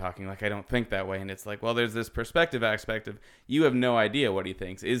cocaine talking, like I don't think that way. And it's like, well, there's this perspective aspect of you have no idea what he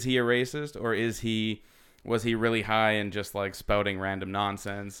thinks. Is he a racist, or was he really high and just like spouting random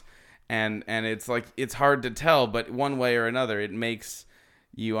nonsense? And it's like, it's hard to tell, but one way or another, it makes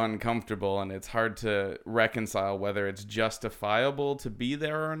you uncomfortable, and it's hard to reconcile whether it's justifiable to be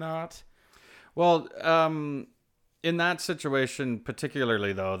there or not. Well, in that situation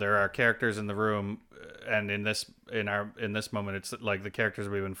particularly, though, there are characters in the room, and in this moment, it's like the characters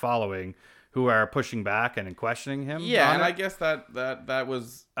we've been following who are pushing back and questioning him. Yeah, and I guess that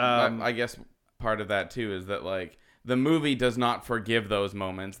was, I guess part of that too is that like the movie does not forgive those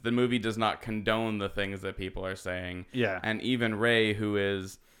moments. The movie does not condone the things that people are saying. Yeah. And even Ray, who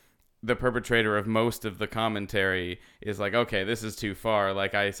is the perpetrator of most of the commentary, is like, okay, this is too far.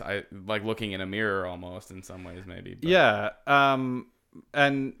 Like I like looking in a mirror almost in some ways, maybe. But. Yeah.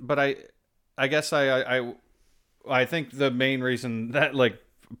 But I guess I think the main reason that like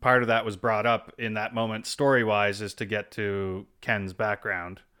part of that was brought up in that moment story-wise is to get to Ken's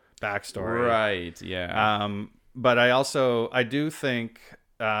backstory. Right, yeah. But I do think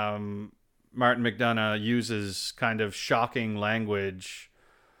Martin McDonagh uses kind of shocking language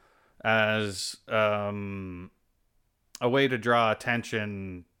as a way to draw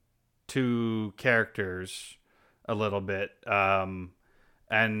attention to characters a little bit,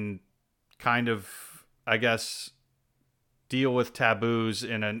 and kind of, I guess, deal with taboos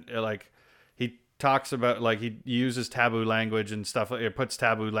in like he talks about, like he uses taboo language and stuff. It puts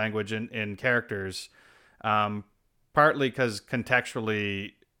taboo language in characters, partly because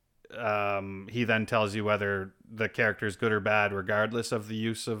contextually, he then tells you whether the character is good or bad, regardless of the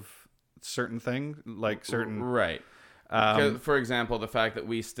use of certain things, like certain right. For example, the fact that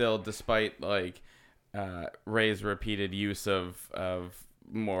we still, despite like Ray's repeated use of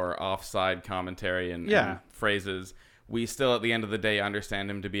more offside commentary and phrases, we still at the end of the day understand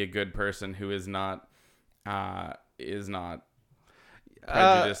him to be a good person who is not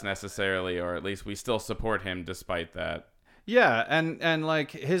prejudiced necessarily, or at least we still support him despite that. Yeah, and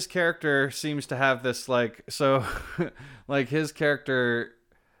like his character seems to have this like, so like his character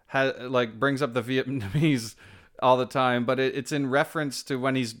brings up the Vietnamese all the time, but it's in reference to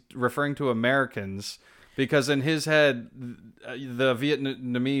when he's referring to Americans, because in his head the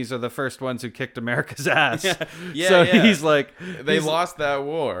Vietnamese are the first ones who kicked America's ass. He's like, they lost that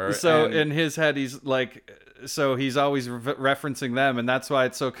war. So in his head he's like, so he's always referencing them, and that's why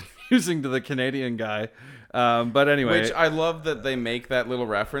it's so confusing to the Canadian guy. But anyway, which I love that they make that little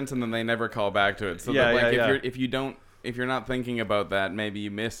reference and then they never call back to it. So if you're not thinking about that, maybe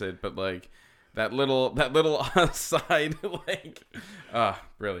you miss it. But like that little aside, like,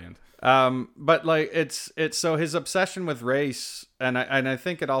 brilliant. But like it's so his obsession with race, and I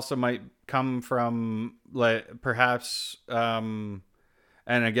think it also might come from like perhaps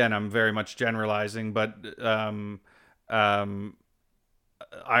and again, I'm very much generalizing, but um,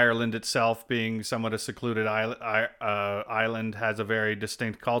 Ireland itself, being somewhat a secluded island, has a very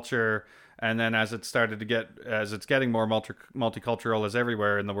distinct culture. And then as it's getting more multicultural, as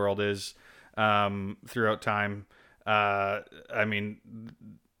everywhere in the world is, throughout time, I mean,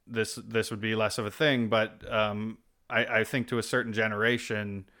 this would be less of a thing. But I think to a certain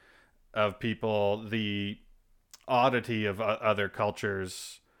generation of people, the oddity of other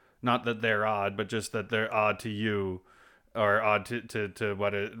cultures, not that they're odd, but just that they're odd to you, or odd to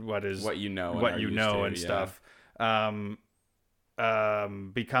what you know, and stuff,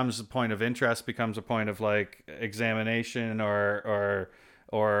 becomes a point of interest, becomes a point of like examination, or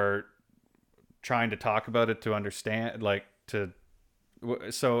trying to talk about it, to understand, like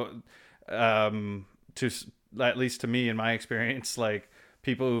so to at least to me, in my experience, like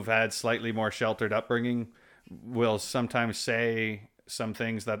people who've had slightly more sheltered upbringing will sometimes say some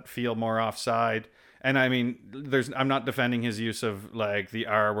things that feel more offside. And I mean, I'm not defending his use of like the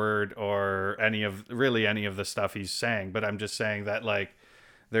R word or any of the stuff he's saying, but I'm just saying that like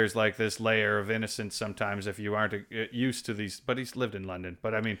there's like this layer of innocence sometimes if you aren't used to these. But he's lived in London.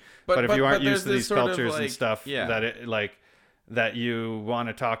 But I mean, but if you aren't used to these cultures and stuff, that it like that you want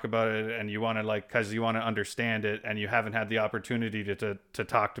to talk about it, and you want to like, because you want to understand it, and you haven't had the opportunity to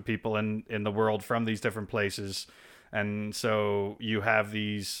talk to people in the world from these different places, and so you have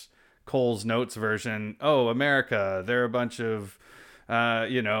these Cole's Notes version. Oh, America, they're a bunch of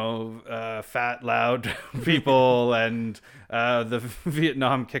fat, loud people, and the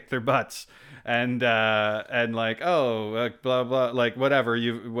Vietnam kicked their butts, and like, blah blah, like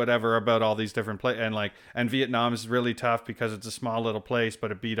whatever about all these different and Vietnam's really tough because it's a small little place,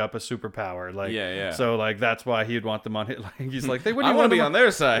 but it beat up a superpower, like, so like that's why he'd want them on it. Like he's like, they wouldn't want to be on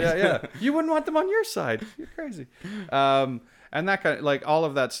their side. Yeah, you wouldn't want them on your side, you're crazy. And that kind of, like, all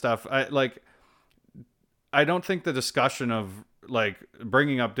of that stuff, I don't think the discussion of like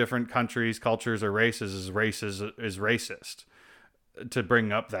bringing up different countries, cultures, or races is racist. To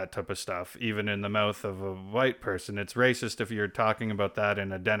bring up that type of stuff, even in the mouth of a white person, it's racist if you're talking about that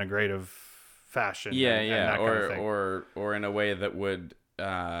in a denigrative fashion. And that kind of thing. or in a way that would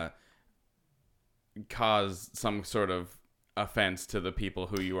cause some sort of offense to the people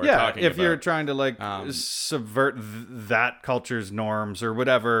who you are talking about. If you're trying to like subvert that culture's norms or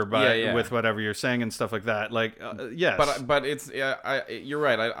whatever, but with whatever you're saying and stuff like that, like yes. But it's you're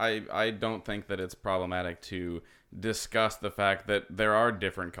right. I don't think that it's problematic to discuss the fact that there are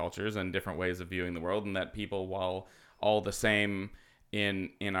different cultures and different ways of viewing the world, and that people, while all the same in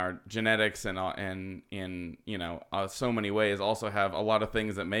our genetics and in so many ways, also have a lot of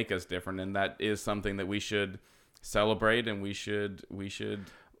things that make us different, and that is something that we should celebrate and we should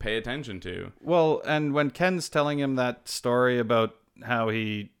pay attention to. Well, and when Ken's telling him that story about how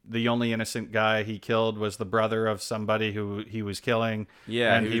the only innocent guy he killed was the brother of somebody who he was killing,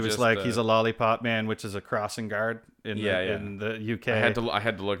 and he was like, he's a lollipop man, which is a crossing guard in the UK. I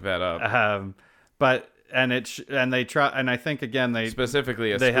had to look that up. And they try, and I think again they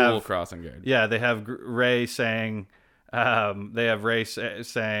specifically school crossing guard. Yeah, they have Ray saying, unless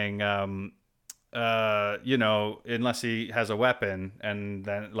he has a weapon, and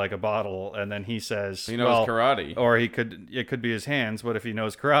then like a bottle, and then he says he knows karate, or it could be his hands. What if he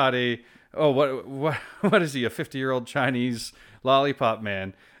knows karate? Oh, what is he, a 50-year-old Chinese lollipop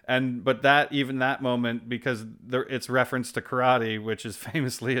man? But that moment, because it's reference to karate, which is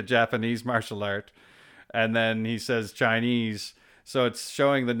famously a Japanese martial art, and then he says Chinese. So it's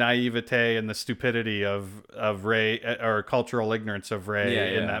showing the naivete and the stupidity of Ray, or cultural ignorance of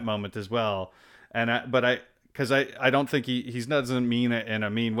Ray in that moment as well. Because I don't think he doesn't mean it in a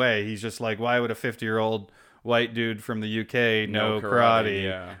mean way. He's just like, why would a 50-year-old white dude from the UK know karate?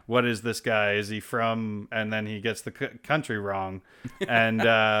 Yeah. What is this guy? Is he from? And then he gets the country wrong, and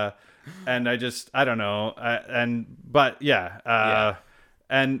and I don't know. But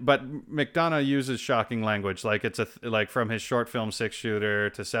McDonough uses shocking language, like it's like from his short film 6-Shooter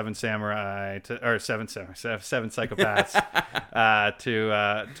to Seven Samurai Seven Psychopaths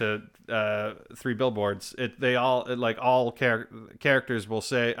to Three Billboards. All characters will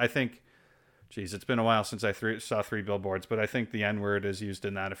say, I think, geez, it's been a while since I saw Three Billboards, but I think the N-word is used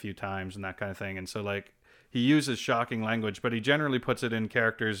in that a few times and that kind of thing. And so like he uses shocking language, but he generally puts it in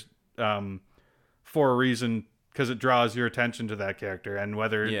characters for a reason, because it draws your attention to that character. And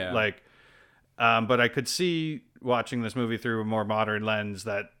whether but I could see watching this movie through a more modern lens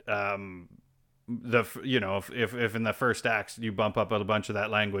that if in the first act you bump up a bunch of that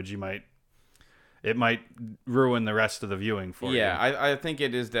language, it might ruin the rest of the viewing for you. Yeah, I think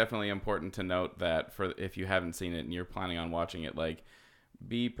it is definitely important to note that if you haven't seen it and you're planning on watching it, like,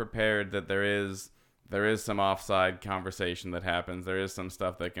 be prepared that there is some offside conversation that happens. There is some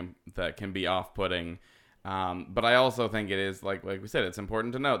stuff that can be off-putting. But I also think it is, like we said, it's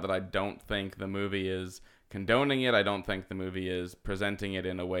important to note that I don't think the movie is condoning it. I don't think the movie is presenting it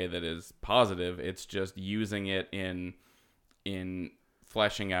in a way that is positive. It's just using it in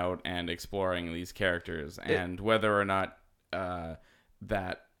fleshing out and exploring these characters, and whether or not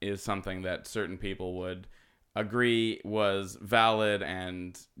that is something that certain people would agree was valid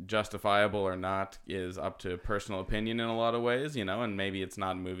and justifiable or not is up to personal opinion in a lot of ways, and maybe it's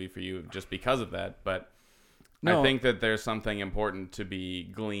not a movie for you just because of that. But no. I think that there's something important to be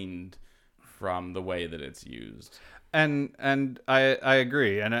gleaned from the way that it's used. And I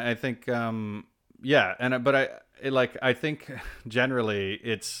agree. And I think, I think generally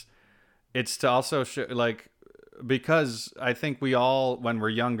it's to also show, because I think we all, when we're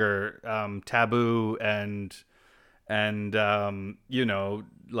younger, taboo and the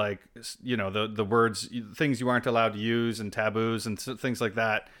words, things you aren't allowed to use, and taboos and things like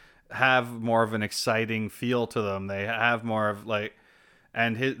that have more of an exciting feel to them. They have more of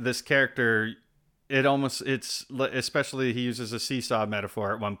this character, it's especially, he uses a seesaw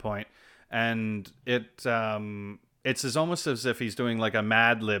metaphor at one point, and it's almost as if he's doing like a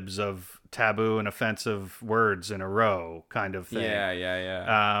Mad Libs of taboo and offensive words in a row kind of thing.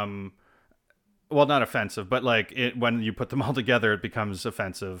 Yeah. Well, not offensive, but when you put them all together, it becomes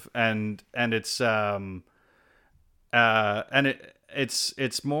offensive, and it's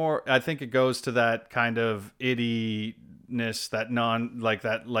it's more. I think it goes to that kind of iddiness, that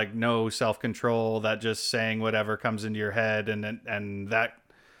no self-control, that just saying whatever comes into your head, and that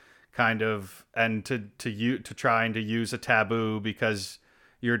kind of, and to trying to use a taboo because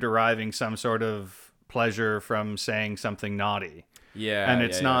you're deriving some sort of pleasure from saying something naughty. Yeah. And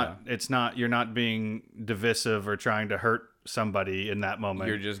it's not, you're not being divisive or trying to hurt somebody in that moment.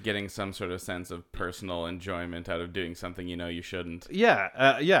 You're just getting some sort of sense of personal enjoyment out of doing something you shouldn't.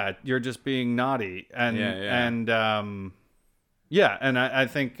 Yeah. You're just being naughty. And, and I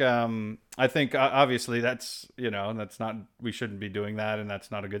think obviously that's not, we shouldn't be doing that, and that's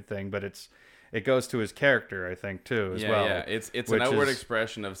not a good thing, but it goes to his character, I think, too, as well. Yeah, it's an outward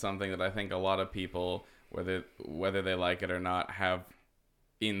expression of something that I think a lot of people, whether they like it or not, have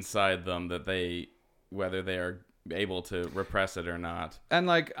inside them, whether they are able to repress it or not.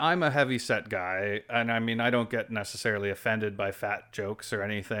 And I'm a heavy set guy, and I mean, I don't get necessarily offended by fat jokes or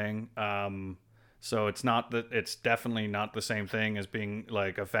anything. So it's definitely not the same thing as being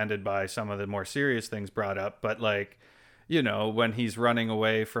offended by some of the more serious things brought up. But when he's running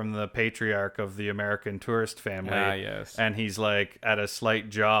away from the patriarch of the American tourist family, yes. And he's at a slight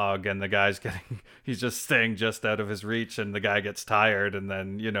jog, and the guy's he's just staying just out of his reach, and the guy gets tired, and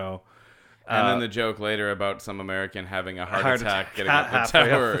then, and then the joke later about some American having a heart attack getting up the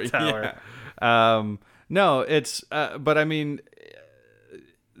tower. Up the tower. Yeah. No, it's, but I mean,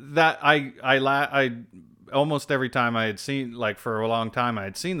 that I almost every time I had seen, for a long time I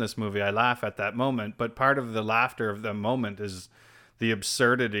had seen this movie, I laugh at that moment. But part of the laughter of the moment is the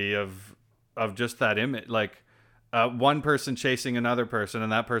absurdity of just that image, one person chasing another person, and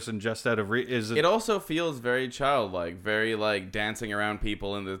that person just out of it also feels very childlike, very dancing around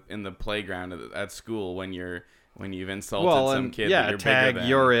people in the playground at school when you've insulted some kid that you're tag, bigger than.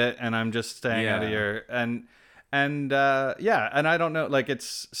 You're it, and I'm just staying out of your, and and I don't know,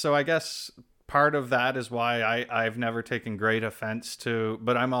 it's, so I guess part of that is why I've never taken great offense to,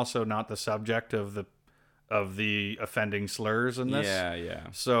 but I'm also not the subject of the offending slurs in this. Yeah.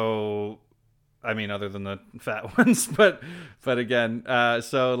 So, I mean, other than the fat ones, but again,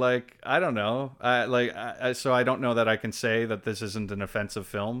 so I don't know, so I don't know that I can say that this isn't an offensive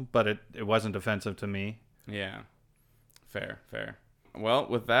film, but it wasn't offensive to me. Yeah, fair. Well,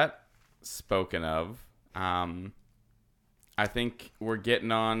 with that spoken of, I think we're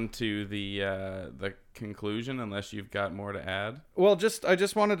getting on to the conclusion, unless you've got more to add. Well, I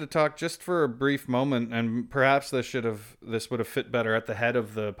just wanted to talk just for a brief moment, and perhaps this would have fit better at the head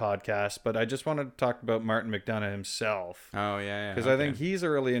of the podcast, but I just wanted to talk about Martin McDonagh himself. Oh, yeah. Because I think he's a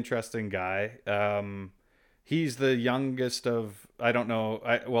really interesting guy. He's the youngest of, I don't know,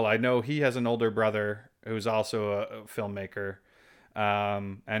 I know he has an older brother who's also a filmmaker,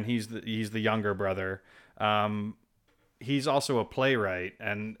 and he's the younger brother. He's also a playwright,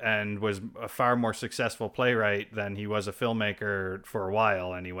 and was a far more successful playwright than he was a filmmaker for a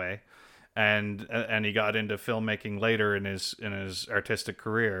while anyway. And he got into filmmaking later in his artistic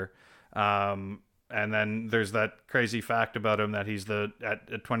career. And then there's that crazy fact about him that he's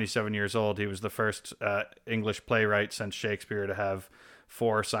at 27 years old, he was the first English playwright since Shakespeare to have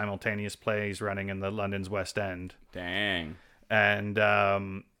 4 simultaneous plays running in the London's West End. Dang. And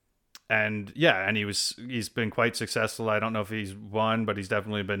yeah, and he's been quite successful. I don't know if he's won, but he's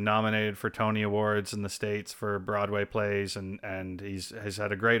definitely been nominated for Tony Awards in the States for Broadway plays, and has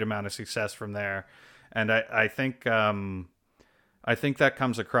had a great amount of success from there. And I think that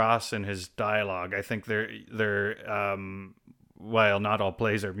comes across in his dialogue. I think while not all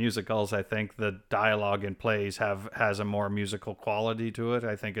plays are musicals, I think the dialogue in plays has a more musical quality to it.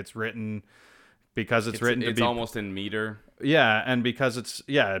 I think it's written because it's written to be almost in meter. Yeah, and because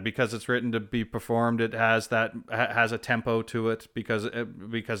it's written to be performed, it has a tempo to it because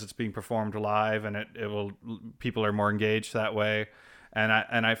it's being performed live, and it will people are more engaged that way. And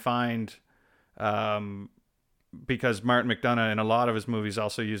I find because Martin McDonagh in a lot of his movies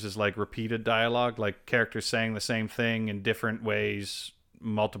also uses like repeated dialogue, like characters saying the same thing in different ways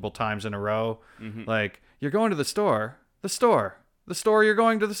multiple times in a row. Mm-hmm. Like, you're going to the store, you're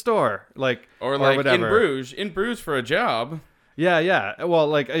going to the store, or whatever. in Bruges for a job. Yeah.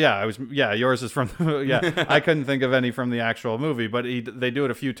 Well, yours is from I couldn't think of any from the actual movie, but they do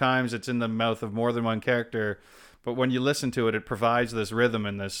it a few times. It's in the mouth of more than one character. But when you listen to it, it provides this rhythm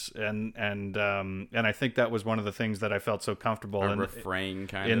and I think that was one of the things that I felt so comfortable in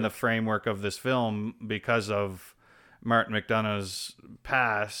the framework of this film because of Martin McDonagh's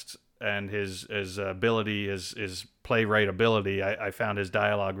past and his ability, his playwright ability. I found his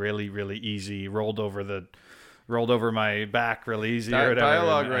dialogue really, really easy, rolled over my back really easy. Or whatever.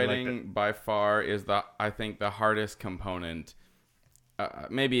 Dialogue writing by far is I think the hardest component.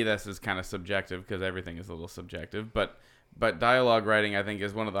 Maybe this is kind of subjective because everything is a little subjective, but dialogue writing I think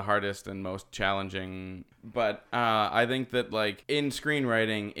is one of the hardest and most challenging. But I think that like in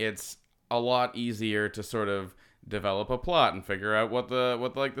screenwriting, it's a lot easier to sort of develop a plot and figure out what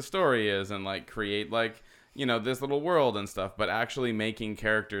the story is and like create like, you know, this little world and stuff. But actually making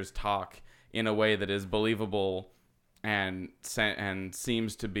characters talk in a way that is believable and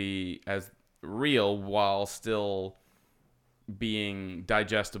seems to be as real while still being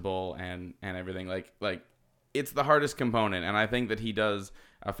digestible and everything, like it's the hardest component, and I think that he does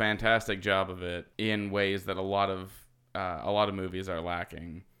a fantastic job of it in ways that a lot of movies are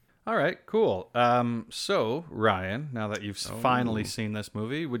lacking. All right, cool. So Ryan, now that you've finally seen this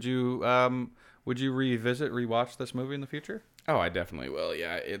movie, would you rewatch this movie in the future? Oh, I definitely will.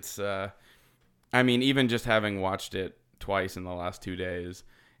 Yeah, it's I mean, even just having watched it twice in the last 2 days,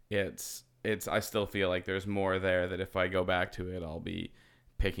 I still feel like there's more there that if I go back to it, I'll be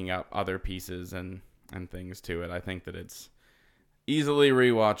picking up other pieces and things to it. I think that it's easily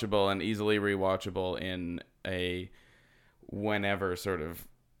rewatchable in a whenever sort of,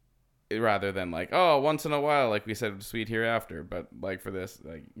 rather than like, oh, once in a while, like we said, Sweet Hereafter, but like for this,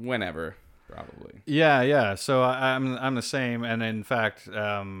 like whenever, probably. Yeah. So I'm the same, and in fact,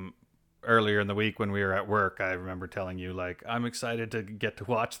 earlier in the week when we were at work, I remember telling you like I'm excited to get to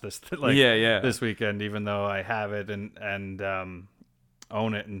watch this this weekend, even though I have it and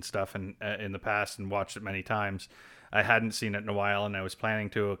own it and stuff in the past and watched it many times. I hadn't seen it in a while, and I was planning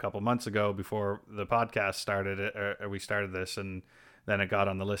to a couple months ago before the podcast started. We started this, and then it got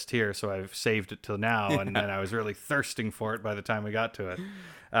on the list here, so I've saved it till now, and then I was really thirsting for it by the time we got to it.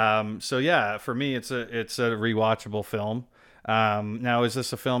 So yeah, for me, it's a rewatchable film. Now, is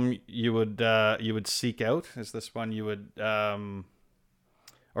this a film you would seek out? Is this one you would,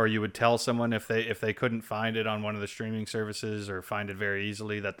 or you would tell someone if they couldn't find it on one of the streaming services or find it very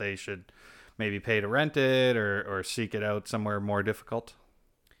easily that they should maybe pay to rent it or seek it out somewhere more difficult?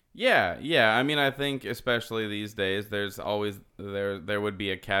 Yeah. I mean, I think especially these days, there's always there would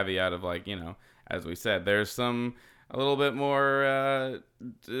be a caveat of like, you know, as we said, there's a little bit more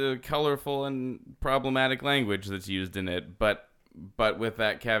colorful and problematic language that's used in it. But with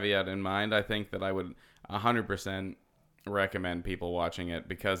that caveat in mind, I think that I would 100% recommend people watching it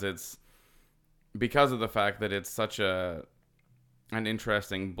because of the fact that it's such an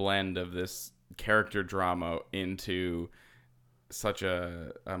interesting blend of this character drama into such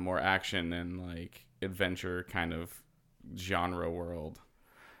a more action and like adventure kind of genre world.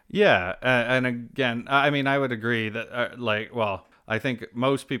 Yeah, and again, I mean, I would agree that, I think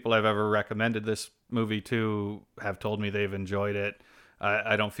most people I've ever recommended this movie to have told me they've enjoyed it.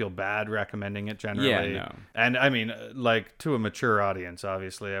 I don't feel bad recommending it generally. Yeah, no. And I mean, like, to a mature audience,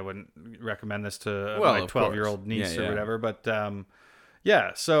 obviously, I wouldn't recommend this to my 12-year-old niece or whatever. But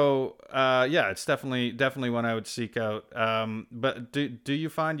yeah, so it's definitely one I would seek out. But do you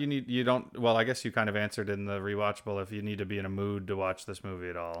find you don't? Well, I guess you kind of answered in the rewatchable if you need to be in a mood to watch this movie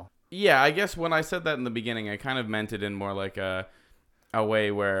at all. Yeah, I guess when I said that in the beginning, I kind of meant it in more like a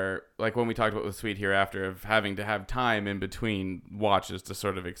way where, like when we talked about The Sweet Hereafter, of having to have time in between watches to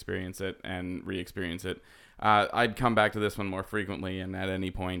sort of experience it and re-experience it. I'd come back to this one more frequently, and at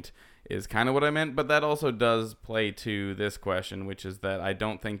any point is kind of what I meant. But that also does play to this question, which is that I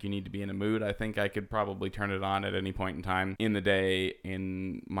don't think you need to be in a mood. I think I could probably turn it on at any point in time in the day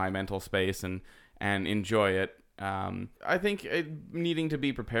in my mental space and enjoy it. I think needing to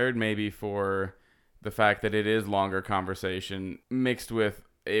be prepared maybe for the fact that it is longer conversation mixed with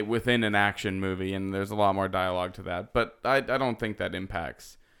within an action movie, and there's a lot more dialogue to that. But I don't think that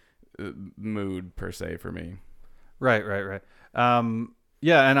impacts mood per se for me. Right.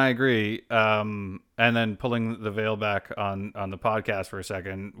 Yeah, and I agree. And then pulling the veil back on the podcast for a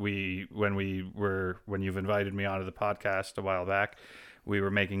second, when you've invited me onto the podcast a while back, we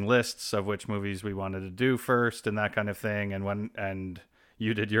were making lists of which movies we wanted to do first and that kind of thing. And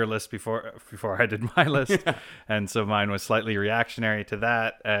you did your list before I did my list. Yeah. And so mine was slightly reactionary to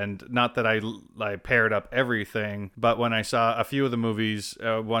that. And not that I paired up everything, but when I saw a few of the movies,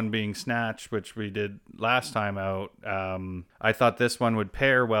 one being Snatch, which we did last time out, I thought this one would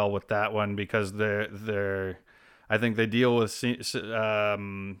pair well with that one because I think they deal with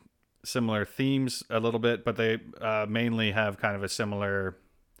similar themes a little bit, but they mainly have kind of a similar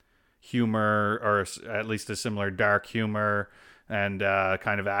humor, or at least a similar dark humor and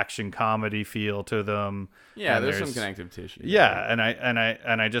kind of action comedy feel to them. Yeah, and there's some connective tissue. Yeah, and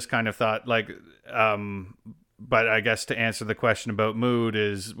I just kind of thought like, but I guess to answer the question about mood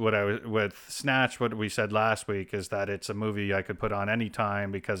is with Snatch. What we said last week is that it's a movie I could put on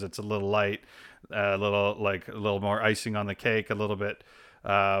anytime because it's a little light, a little more icing on the cake, a little bit.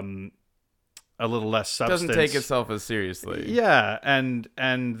 A little less substance. Doesn't take itself as seriously. Yeah, and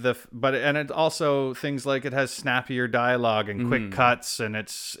it also things like it has snappier dialogue and quick cuts, and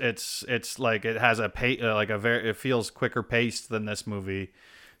it's like it has it feels quicker paced than this movie.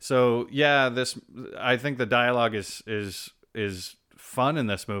 So yeah, I think the dialogue is fun in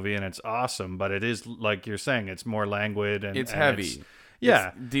this movie, and it's awesome. But it is, like you're saying, it's more languid and it's heavy.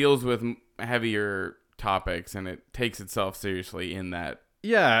 It deals with heavier topics, and it takes itself seriously in that.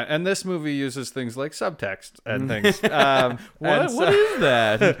 Yeah, and this movie uses things like subtext and things. What is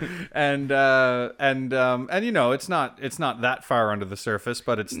that? and you know, it's not that far under the surface,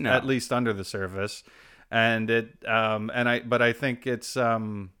 but it's at least under the surface. And I think it's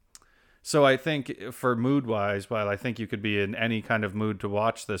so I think for mood wise, while I think you could be in any kind of mood to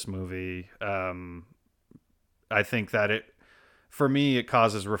watch this movie, I think that for me, it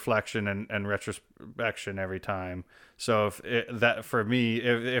causes reflection and retrospection every time. So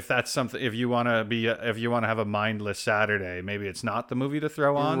if that's something, if you want to have a mindless Saturday, maybe it's not the movie to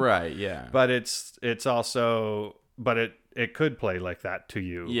throw on. Right. Yeah. But it's also, but it could play like that to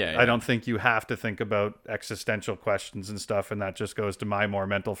you. Yeah. I don't think you have to think about existential questions and stuff. And that just goes to my more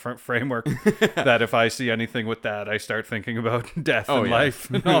mental framework that if I see anything with that, I start thinking about death and life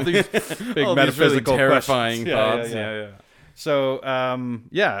and all these big all metaphysical these really terrifying questions. thoughts. Yeah. So,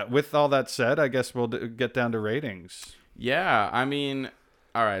 with all that said, I guess we'll get down to ratings. Yeah, I mean,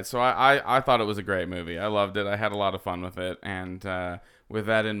 all right. So I thought it was a great movie. I loved it. I had a lot of fun with it. And with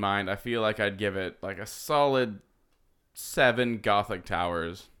that in mind, I feel like I'd give it like a solid 7 Gothic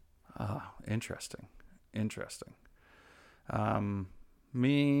Towers. Oh, interesting. I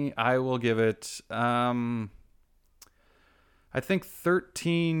will give it, I think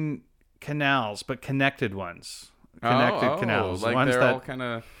 13 canals, but connected ones. Connected canals, like ones they're that all kind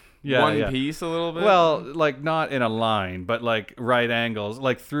of one piece a little bit. Well, like not in a line, but like right angles,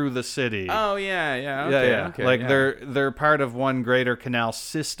 like through the city. Oh yeah, okay, okay, like yeah. they're part of one greater canal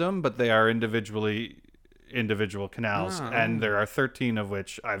system, but they are individual canals, and there are 13 of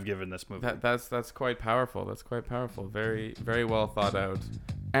which I've given this movie. That's quite powerful. That's quite powerful. Very very well thought out.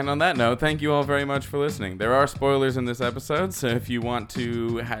 And on that note, thank you all very much for listening. There are spoilers in this episode, so if you want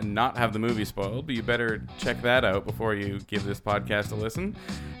to not have the movie spoiled, you better check that out before you give this podcast a listen.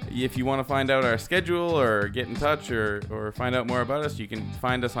 If you want to find out our schedule or get in touch or find out more about us, you can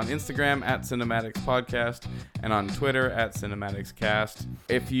find us on Instagram at Cinematics Podcast and on Twitter at CinematicsCast.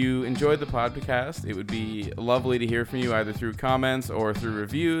 If you enjoyed the podcast, it would be lovely to hear from you either through comments or through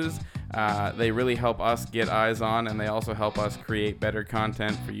reviews. They really help us get eyes on, and they also help us create better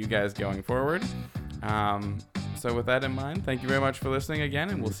content for you guys going forward. So with that in mind, thank you very much for listening again,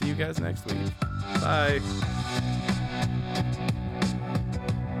 and we'll see you guys next week. Bye.